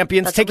 Tournament of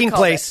Champions That's what we taking called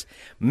place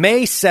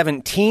May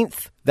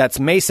 17th. That's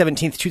May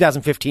 17th,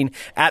 2015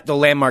 at the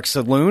Landmark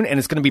Saloon. And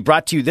it's going to be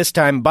brought to you this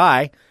time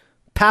by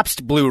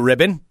PABST Blue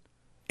Ribbon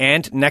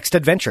and Next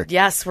Adventure.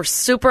 Yes, we're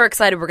super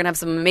excited. We're going to have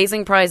some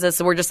amazing prizes.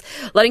 So we're just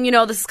letting you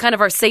know this is kind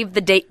of our save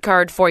the date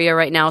card for you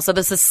right now. So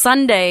this is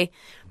Sunday,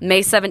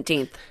 May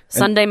 17th.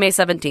 Sunday, May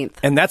 17th.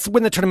 And that's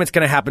when the tournament's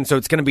going to happen. So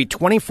it's going to be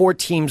 24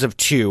 teams of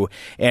 2.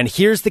 And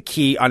here's the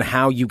key on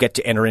how you get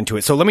to enter into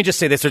it. So let me just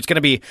say this. There's going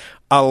to be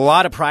a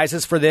lot of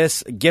prizes for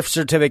this, gift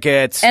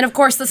certificates. And of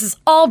course, this is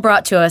all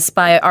brought to us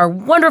by our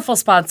wonderful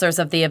sponsors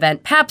of the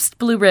event, PABST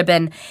Blue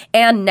Ribbon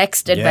and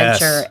Next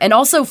Adventure. Yes. And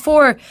also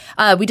for,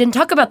 we didn't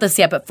talk about this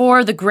yet, but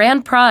for the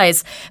grand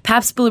prize,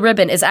 PABST Blue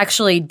Ribbon is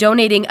actually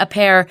donating a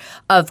pair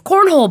of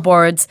cornhole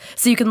boards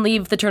so you can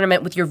leave the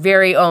tournament with your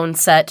very own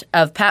set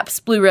of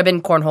PABST Blue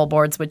Ribbon cornhole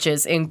boards, which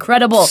is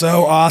incredible.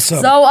 So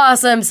awesome. So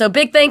awesome. So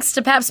big thanks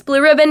to PABST Blue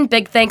Ribbon,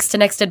 big thanks to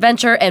Next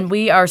Adventure, and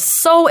we are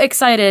so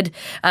excited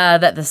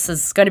that this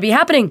is going to be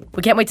happening.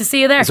 We can't wait to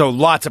see you there. So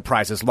lots of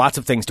prizes, lots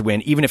of things to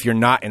win. Even if you're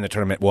not in the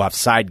tournament, we'll have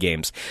side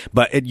games.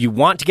 But you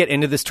want to get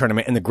into this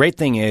tournament, and the great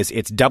thing is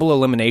it's double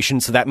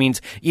elimination, so that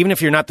means even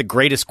if you're not the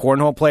greatest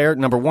cornhole player,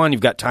 number one,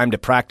 you've got time to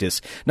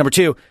practice. Number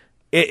two,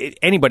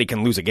 anybody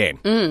can lose a game.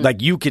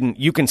 Like you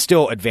can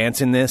still advance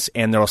in this,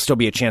 and there'll still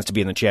be a chance to be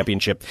in the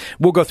championship.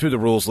 We'll go through the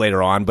rules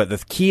later on, but the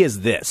key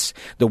is this: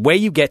 the way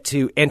you get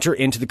to enter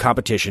into the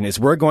competition is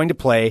we're going to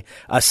play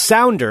a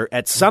sounder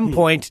at some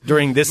point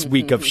during this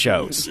week of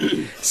shows.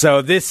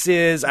 So this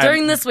is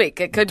During this week.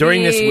 It could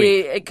During be this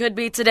week. It could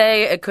be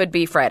today. It could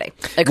be Friday.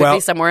 It could be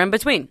somewhere in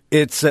between.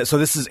 It's so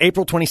this is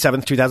April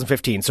 27th,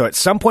 2015. So at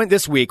some point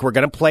this week, we're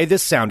going to play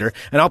this sounder,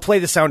 and I'll play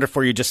the sounder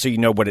for you just so you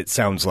know what it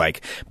sounds like.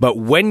 But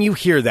when you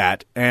hear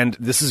that, and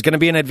this is going to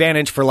be an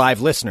advantage for live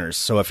listeners.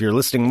 So if you're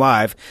listening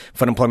live,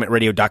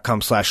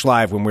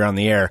 funemploymentradio.com/live when we're on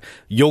the air,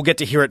 you'll get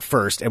to hear it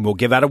first, and we'll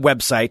give out a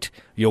website.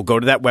 You'll go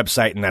to that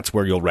website, and that's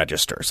where you'll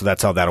register. So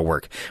that's how that'll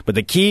work. But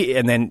the key,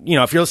 and then,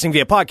 if you're listening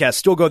via podcast,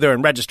 still go there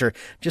and register.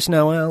 Just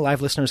know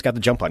live listeners got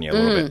the jump on you a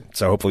little bit.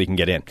 So hopefully you can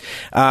get in.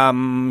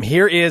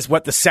 Here is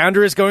what the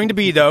sounder is going to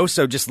be, though.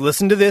 So just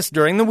listen to this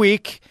during the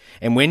week.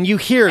 And when you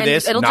hear And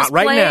this, it'll not just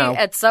right play now.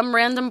 at some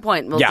random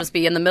point. We'll Yeah. just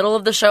be in the middle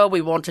of the show. We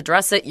won't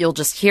address it. You'll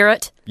just hear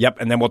it. Yep,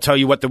 and then we'll tell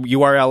you what the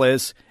URL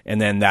is, and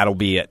then that'll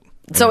be it.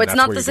 And So then it's that's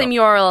not where the you same go.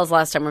 URL as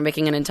last time. We're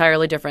making an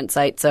entirely different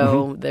site,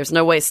 so there's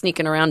no way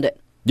sneaking around it.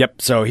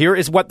 Yep, so here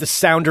is what the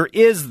sounder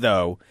is,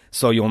 though,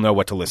 so you'll know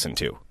what to listen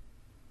to.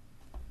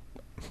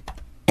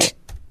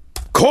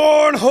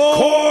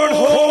 Cornhole!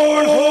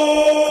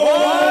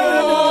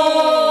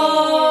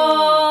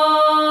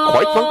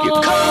 Quite funky.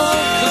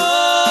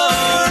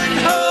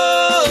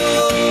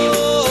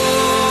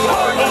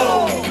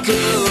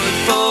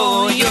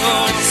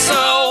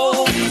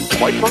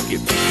 Quite funky.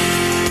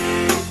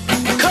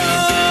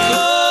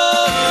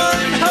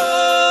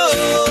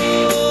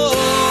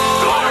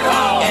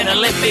 An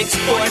Olympic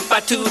sport by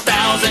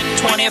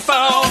 2024.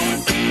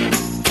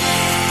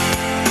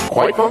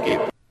 Quite funky.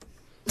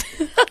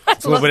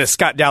 It's a little bit of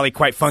Scott Daly,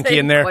 quite funky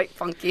in there. Quite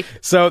funky.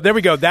 So there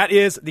we go. That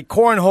is the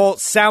Cornhole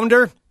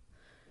Sounder.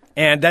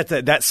 And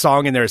that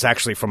song in there is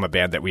actually from a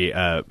band that we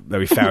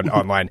found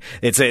online.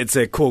 It's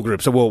a cool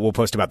group, so we'll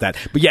post about that.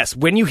 But yes,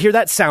 when you hear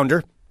that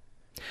sounder,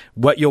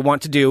 what you'll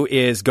want to do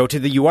is go to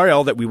the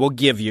URL that we will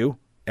give you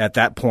at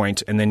that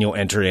point, and then you'll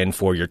enter in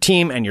for your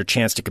team and your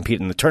chance to compete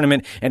in the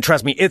tournament. And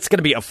trust me, it's going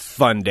to be a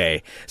fun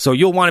day. So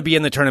you'll want to be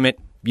in the tournament.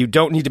 You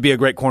don't need to be a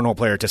great cornhole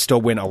player to still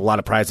win a lot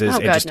of prizes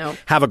and God, just no.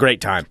 have a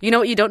great time. You know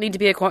what you don't need to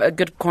be a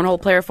good cornhole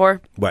player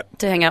for? What?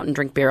 To hang out and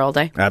drink beer all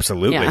day.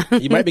 Absolutely. Yeah.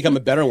 You might become a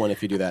better one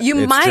if you do that. You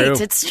It's might. true.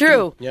 It's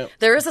true. Yep.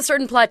 There is a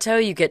certain plateau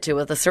you get to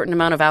with a certain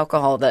amount of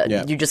alcohol that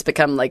Yeah. you just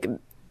become like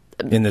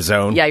In the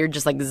zone. Yeah, you're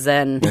just like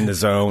zen. In the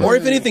zone. Or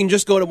if anything,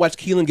 just go to watch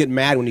Keelan get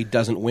mad when he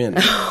doesn't win.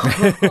 If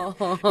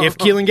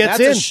Keelan gets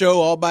in. That's a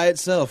show all by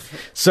itself.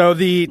 So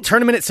the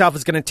tournament itself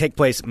is going to take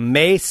place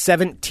May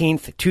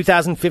 17th,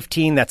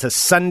 2015. That's a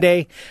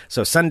Sunday.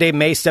 So Sunday,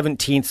 May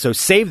 17th. So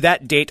save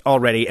that date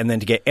already, and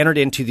then to get entered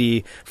into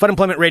the Fun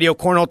Employment Radio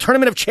Cornhole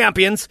Tournament of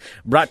Champions,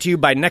 brought to you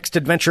by Next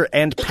Adventure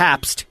and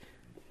PABST.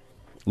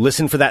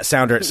 Listen for that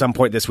sounder at some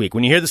point this week.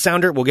 When you hear the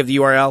sounder, we'll give the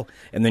URL,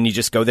 and then you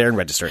just go there and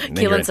register.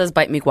 Keelan says,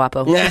 "Bite me,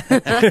 guapo."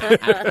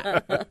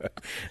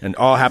 And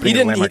all happening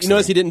in Landmark You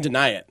notice he didn't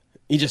deny it.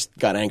 He just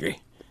got angry.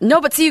 No,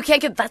 but see, you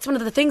can't get. That's one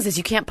of the things is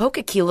you can't poke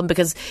at Keelan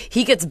because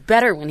he gets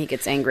better when he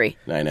gets angry.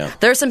 I know.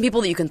 There are some people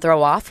that you can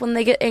throw off when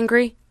they get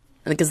angry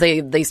because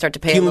they start to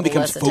pay. Keelan a little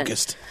becomes less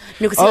focused.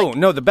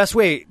 No, the best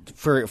way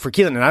for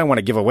Keelan, and I don't want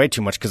to give away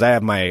too much because I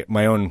have my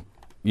own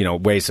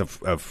ways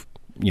of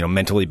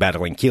mentally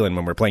battling Keelan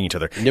when we're playing each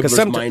other.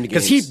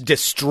 Because he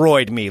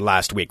destroyed me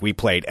last week. We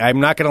played. I'm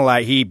not going to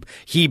lie.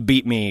 He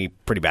beat me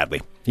pretty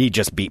badly. He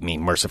just beat me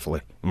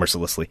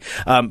mercilessly.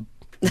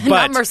 But,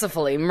 not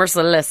mercifully,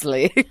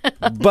 mercilessly.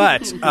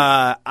 But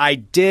I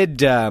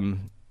did. I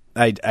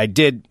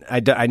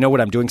know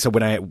what I'm doing. So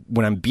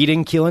when I'm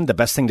beating Keelan, the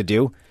best thing to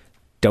do,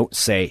 don't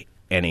say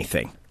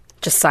anything.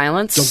 Just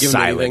silence. Don't give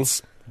him anything.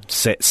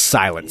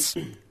 Silence.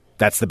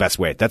 That's the best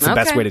way. That's the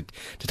best way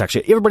to talk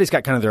shit. Everybody's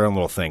got kind of their own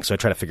little thing, so I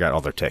try to figure out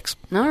all their ticks.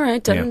 All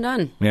right, done and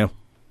done. Yeah.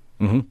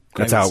 Mm-hmm.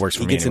 That's how it works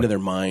for me. He gets into their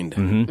mind.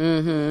 Mm-hmm.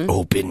 Mm-hmm.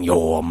 Open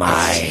your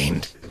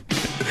mind.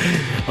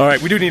 All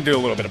right, we do need to do a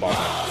little bit of ball.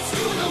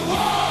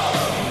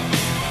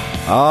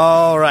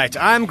 All right,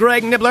 I'm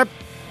Greg Nibbler.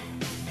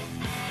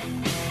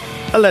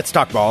 Let's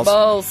talk balls.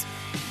 Balls.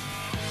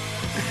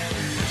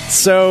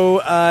 So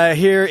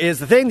here is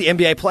the thing. The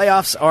NBA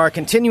playoffs are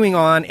continuing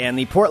on, and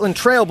the Portland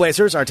Trail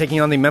Blazers are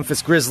taking on the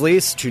Memphis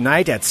Grizzlies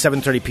tonight at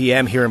 7:30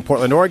 p.m. here in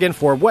Portland, Oregon,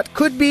 for what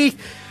could be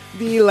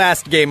the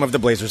last game of the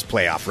Blazers'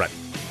 playoff run,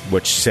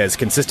 which has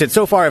consisted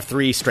so far of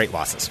 3 straight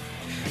losses.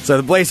 So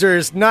the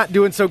Blazers not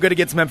doing so good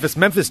against Memphis.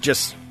 Memphis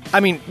just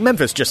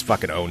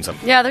fucking owns them.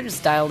 Yeah, they're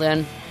just dialed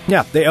in.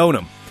 Yeah, they own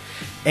them.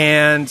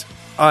 And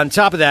on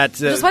top of that...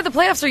 That's why the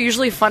playoffs are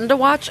usually fun to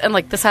watch, and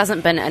this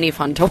hasn't been any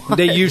fun to watch.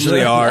 They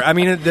usually are. I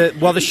mean, the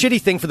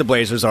shitty thing for the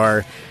Blazers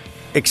are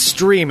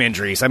extreme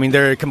injuries. I mean,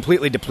 they're a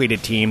completely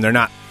depleted team. They're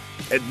not...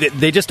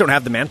 They just don't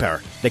have the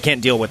manpower. They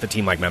can't deal with a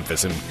team like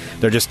Memphis, and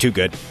they're just too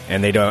good.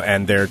 And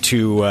they're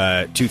too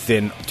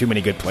thin. Too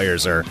many good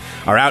players are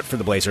out for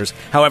the Blazers.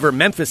 However,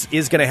 Memphis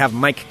is going to have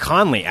Mike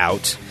Conley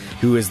out,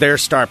 who is their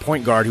star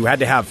point guard, who had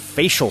to have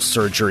facial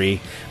surgery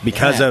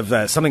because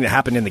of something that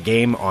happened in the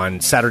game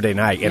on Saturday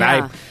night. And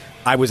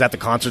I was at the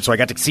concert, so I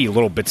got to see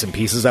little bits and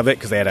pieces of it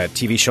because they had a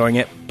TV showing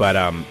it. But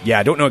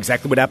I don't know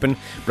exactly what happened,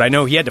 but I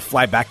know he had to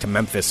fly back to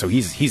Memphis, so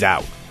he's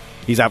out.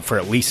 He's out for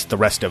at least the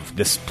rest of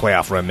this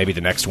playoff run, maybe the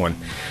next one.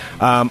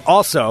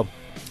 Also,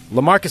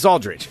 Lamarcus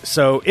Aldridge.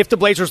 So if the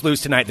Blazers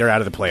lose tonight, they're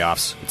out of the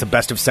playoffs. It's a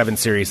best-of-7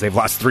 series. They've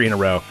lost 3 in a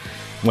row.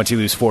 Once you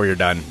lose 4, you're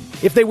done.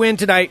 If they win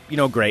tonight,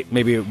 great.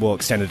 Maybe we'll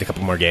extend it a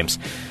couple more games.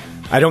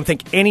 I don't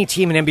think any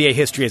team in NBA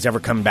history has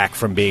ever come back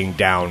from being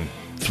down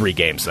 3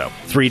 games, though.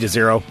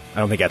 3-0. I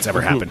don't think that's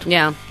ever happened.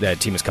 Yeah. The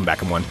team has come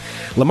back and won.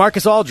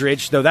 Lamarcus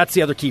Aldridge, though, that's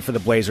the other key for the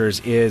Blazers,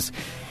 is...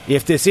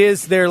 If this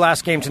is their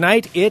last game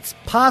tonight, it's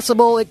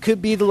possible it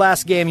could be the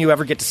last game you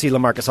ever get to see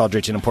Lamarcus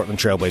Aldridge in a Portland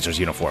Trail Blazers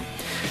uniform.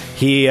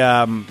 He's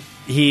going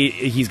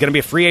to be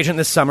a free agent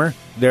this summer.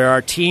 There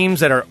are teams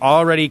that are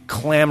already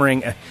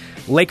clamoring.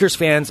 Lakers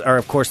fans are,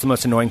 of course, the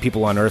most annoying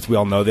people on earth. We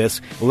all know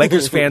this.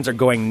 Lakers fans are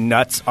going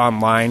nuts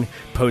online,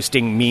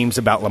 posting memes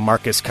about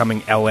Lamarcus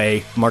coming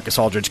L.A., Marcus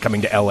Aldridge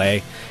coming to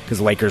L.A.,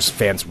 because Lakers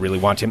fans really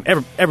want him.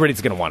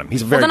 Everybody's going to want him.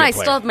 He's a very good player. Well, then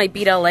I still have my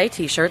Beat L.A.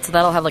 t-shirt, so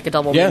that'll have a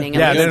double meaning.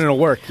 Yeah, then it'll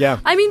work, yeah.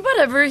 I mean,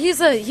 whatever.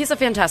 He's a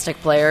fantastic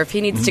player. If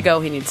he needs to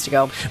go, he needs to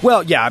go.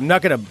 Well, yeah, I'm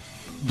not going to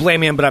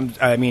blame him, but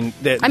the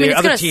it's other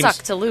going to teams suck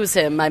to lose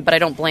him, but I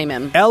don't blame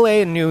him.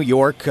 L.A. and New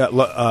York,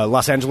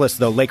 Los Angeles,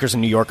 the Lakers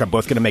and New York are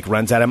both going to make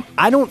runs at him.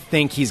 I don't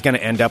think he's going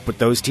to end up with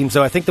those teams,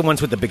 though. I think the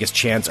ones with the biggest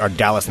chance are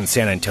Dallas and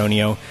San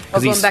Antonio.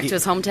 Going back to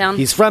his hometown?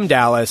 He's from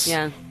Dallas,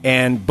 yeah.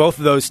 And both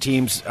of those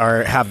teams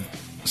have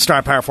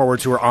star power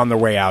forwards who are on their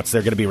way out, so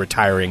they're going to be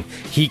retiring.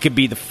 He could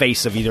be the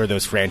face of either of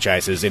those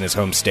franchises in his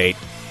home state.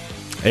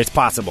 It's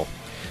possible.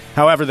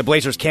 However, the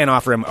Blazers can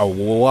offer him a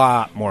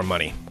lot more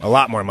money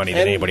than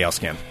anybody else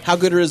can. How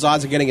good are his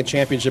odds of getting a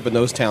championship in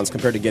those towns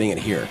compared to getting it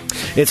here?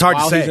 It's hard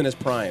to say. While he's in his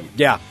prime.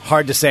 Yeah,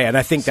 hard to say, and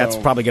I think that's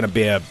probably going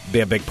to be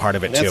a big part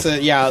of it, too.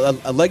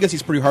 A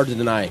legacy's pretty hard to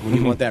deny when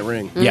you want that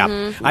ring. Mm-hmm.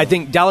 Yeah. I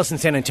think Dallas and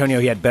San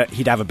Antonio,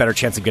 he'd have a better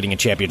chance of getting a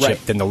championship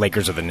than the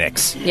Lakers or the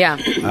Knicks. Yeah.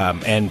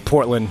 And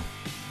Portland,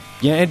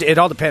 it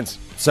all depends.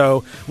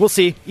 So we'll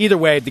see. Either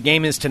way, the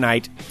game is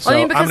tonight, so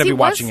I'm going to be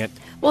watching it.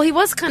 Well, he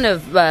was kind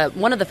of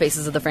one of the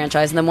faces of the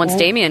franchise, and then once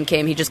Damian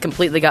came, he just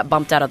completely got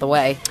bumped out of the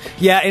way.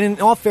 Yeah, and in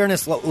all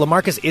fairness,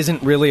 Lamarcus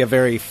isn't really a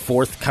very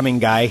forthcoming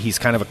guy. He's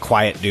kind of a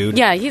quiet dude.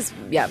 Yeah, he's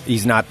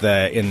not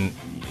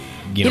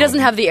He doesn't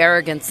have the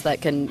arrogance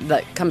that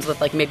comes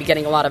with like maybe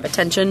getting a lot of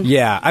attention.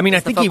 Yeah, I mean, I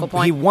think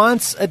he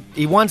wants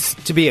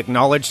to be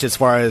acknowledged as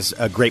far as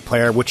a great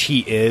player, which he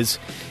is,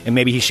 and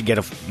maybe he should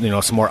get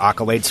some more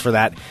accolades for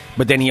that.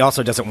 But then he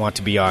also doesn't want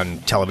to be on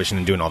television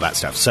and doing all that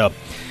stuff. So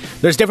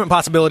there's different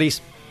possibilities.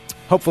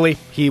 Hopefully,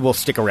 he will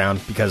stick around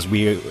because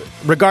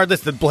regardless,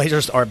 the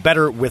Blazers are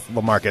better with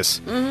Lamarcus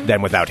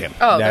than without him.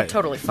 Oh, they're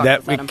totally fine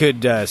that without we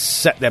could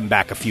set them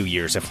back a few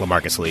years if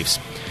Lamarcus leaves.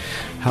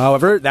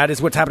 However, that is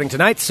what's happening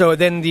tonight. So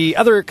then the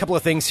other couple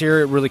of things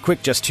here, really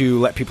quick, just to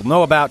let people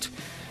know about,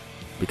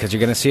 because you're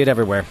going to see it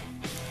everywhere.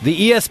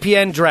 The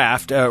ESPN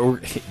draft,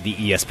 or the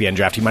ESPN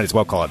draft, you might as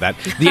well call it that.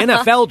 The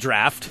NFL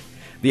draft.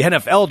 The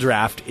NFL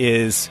draft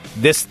is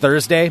this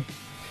Thursday,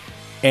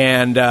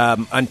 and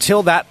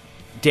until that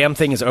damn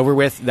thing is over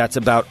with, that's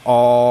about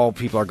all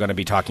people are going to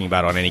be talking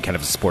about on any kind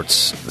of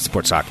sports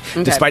talk.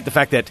 Okay. Despite the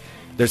fact that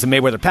there's a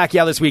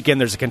Mayweather-Pacquiao this weekend,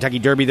 there's a Kentucky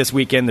Derby this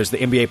weekend, there's the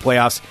NBA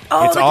playoffs.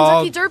 Oh, it's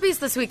Kentucky Derby's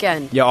this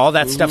weekend. Yeah, all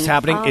that stuff's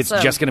happening. Awesome. It's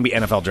just going to be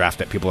NFL draft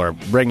that people are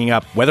bringing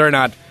up, whether or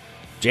not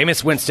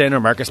Jameis Winston or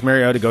Marcus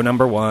Mariota go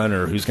number one,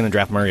 or who's going to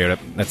draft Mariota.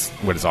 That's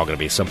what it's all going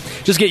to be. So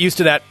just get used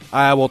to that.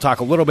 I will talk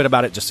a little bit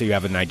about it just so you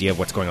have an idea of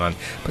what's going on,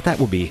 but that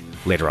will be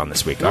later on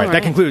this week. All right,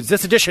 that concludes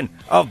this edition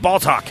of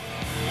Ball Talk.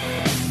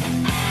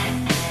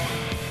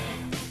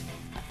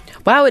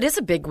 Wow, it is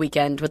a big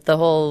weekend with the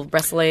whole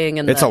wrestling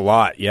and it's a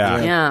lot,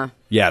 yeah. Yeah.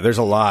 Yeah, there's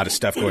a lot of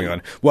stuff going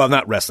on. Well,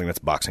 not wrestling, that's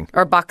boxing.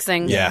 Or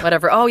boxing, yeah.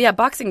 Whatever. Oh, yeah,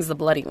 boxing's the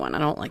bloody one. I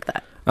don't like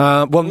that.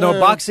 No,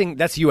 boxing,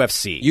 that's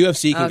UFC.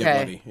 UFC can get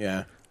bloody,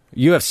 yeah.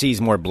 UFC's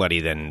more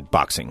bloody than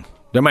boxing.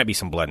 There might be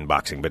some blood in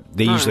boxing, but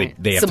they usually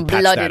they have to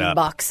patch that up. Some blood in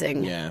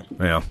boxing. Yeah.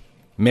 Yeah.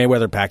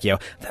 Mayweather,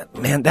 Pacquiao.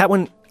 That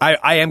one,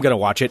 I am going to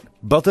watch it.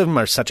 Both of them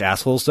are such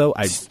assholes, though.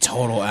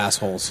 Total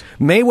assholes.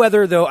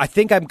 Mayweather, though, I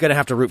think I'm going to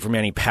have to root for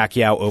Manny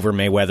Pacquiao over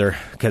Mayweather,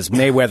 because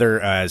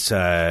Mayweather is,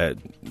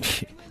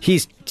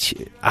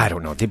 I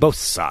don't know, they both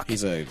suck.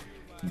 He's a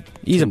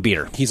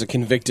beater. He's a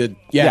convicted,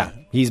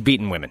 he's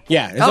beaten women.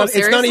 Yeah,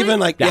 it's not even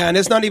like, and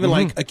it's not even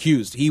like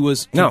accused. He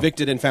was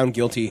convicted and found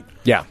guilty.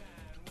 Yeah.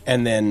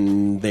 And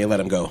then they let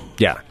him go.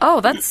 Yeah.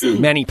 Oh, that's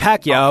Manny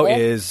Pacquiao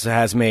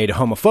has made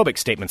homophobic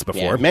statements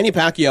before. Yeah. Manny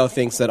Pacquiao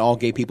thinks that all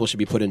gay people should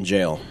be put in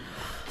jail.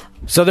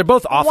 So they're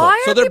both awful. Why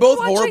so are they're both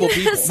watching horrible this?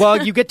 people.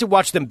 Well, you get to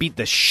watch them beat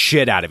the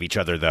shit out of each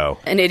other, though.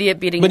 An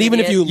idiot beating But an even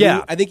idiot. if you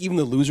lose, I think even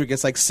the loser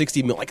gets like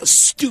 60 mil, like a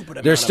stupid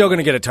amount. They're still going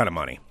to get a ton of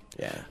money.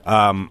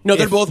 Yeah. No,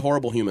 they're both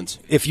horrible humans.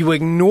 If you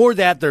ignore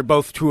that, they're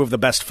both two of the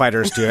best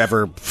fighters to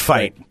ever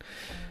fight. Right.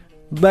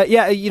 But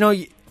yeah,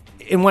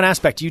 in one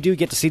aspect, you do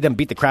get to see them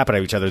beat the crap out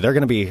of each other. They're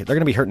going to be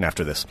hurting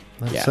after this.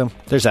 Yeah. So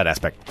there's that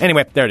aspect.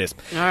 Anyway, there it is.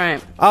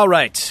 All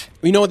right.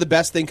 You know what the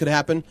best thing could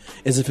happen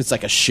is if it's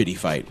like a shitty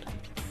fight.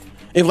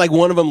 If like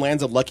one of them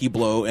lands a lucky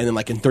blow and then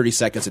like in 30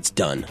 seconds it's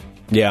done.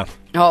 Yeah.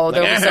 Oh,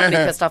 there were so many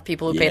pissed off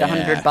people who paid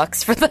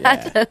 $100 for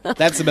that. Yeah.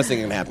 That's the best thing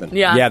that can happen.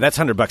 Yeah, that's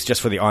 $100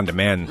 just for the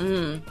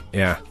on-demand.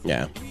 Yeah.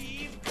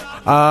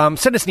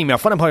 Send us an email,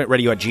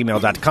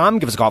 funemploymentradio@gmail.com.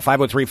 Give us a call,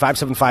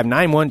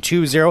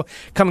 503-575-9120.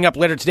 Coming up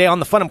later today on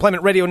the Fun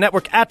Employment Radio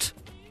Network at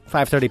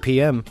 5:30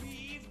 p.m.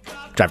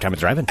 Drive Time with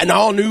the Drive-In. An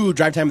all-new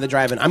Drive Time with the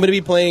Drive-In. I'm going to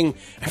be playing,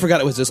 I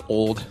forgot it was this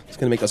old. It's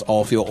going to make us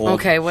all feel old.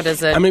 Okay, what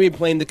is it? I'm going to be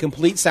playing the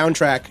complete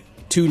soundtrack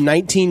to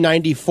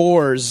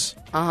 1994's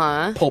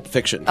Pulp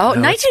Fiction. Oh,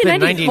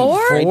 1994?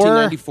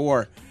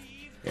 1994.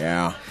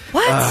 Yeah.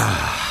 What?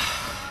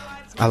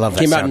 I love that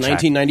Came soundtrack. out in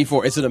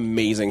 1994. It's an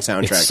amazing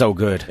soundtrack. It's so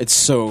good. It's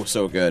so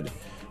good.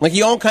 Like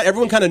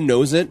everyone kind of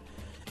knows it.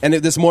 And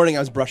this morning I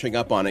was brushing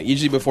up on it.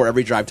 Usually before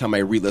every drive time I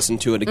re-listen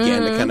to it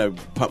again to kind of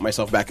pump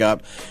myself back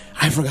up.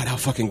 I forgot how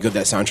fucking good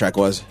that soundtrack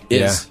was.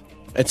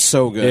 It's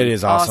so good. It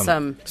is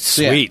awesome.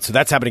 Sweet. So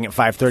that's happening at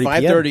 5:30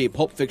 p.m. 5:30,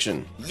 Pulp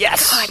Fiction.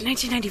 Yes. God,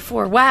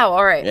 1994. Wow.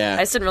 All right. Yeah.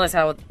 I just didn't realize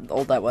how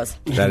old that was.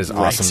 That is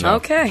awesome. Though.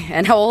 Okay.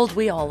 And how old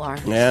we all are.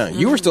 Yeah.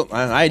 You were still...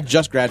 I had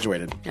just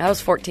graduated. I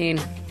was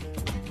 14.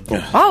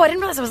 Oh, I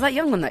didn't realize I was that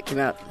young when that came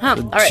out. All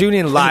right. Tune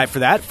in live for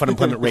that,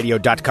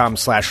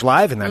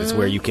 funemploymentradio.com/live, and that is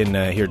where you can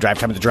hear Drive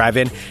Time with the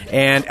Drive-In.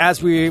 And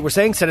as we were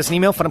saying, send us an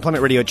email,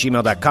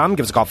 funemploymentradio@gmail.com.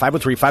 Give us a call,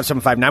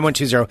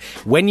 503-575-9120.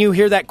 When you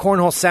hear that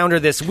cornhole sounder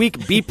this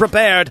week, be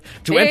prepared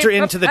to enter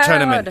into the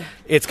tournament.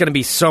 It's going to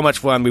be so much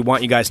fun. We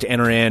want you guys to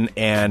enter in.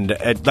 And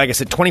like I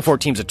said, 24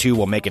 teams of 2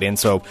 will make it in,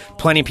 so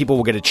plenty of people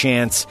will get a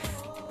chance.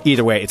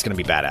 Either way, it's going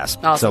to be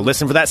badass. Awesome. So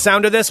listen for that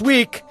sounder this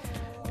week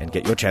and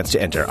get your chance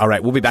to enter. All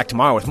right, we'll be back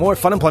tomorrow with more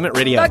Fun Employment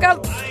Radio. Back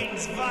up.